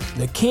stops there,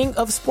 the king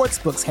of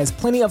sportsbooks has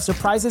plenty of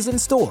surprises in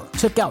store.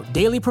 Check out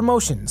daily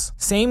promotions,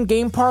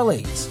 same-game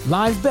parlays,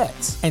 live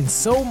bets, and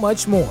so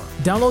much more.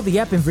 Download the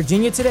app in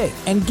Virginia today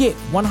and get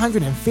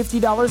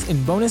 $150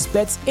 in bonus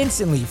bets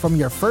instantly from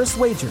your first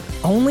wager.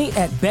 Only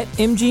at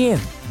BetMGM.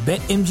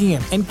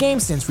 BetMGM and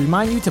GameSense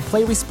remind you to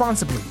play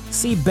responsibly.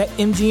 See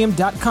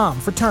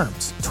BetMGM.com for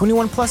terms.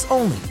 21 plus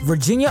only.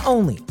 Virginia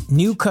only.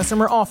 New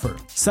customer offer.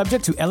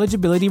 Subject to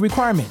eligibility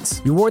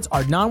requirements. Rewards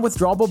are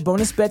non-withdrawable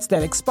bonus bets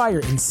that expire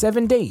in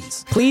 7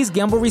 days. Please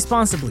gamble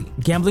responsibly.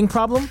 Gambling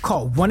problem?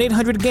 Call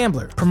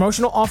 1-800-GAMBLER.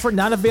 Promotional offer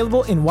not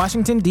available in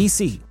Washington,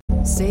 D.C.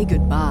 Say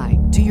goodbye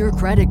to your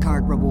credit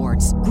card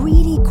rewards.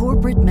 Greedy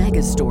corporate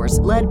mega stores,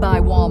 led by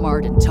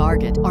Walmart and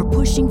Target, are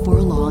pushing for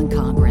a law in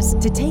Congress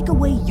to take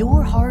away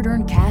your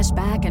hard-earned cash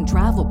back and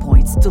travel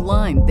points to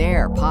line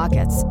their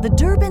pockets. The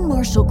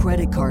Durbin-Marshall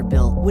credit card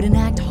bill would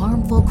enact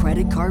harmful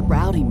credit card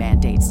routing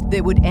mandates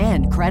that would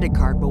end credit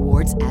card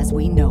rewards as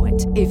we know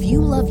it. If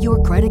you love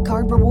your credit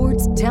card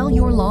rewards, tell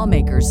your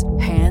lawmakers,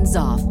 hands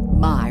off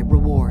my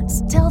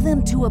rewards. Tell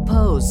them to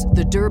oppose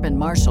the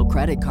Durbin-Marshall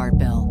credit card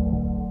bill.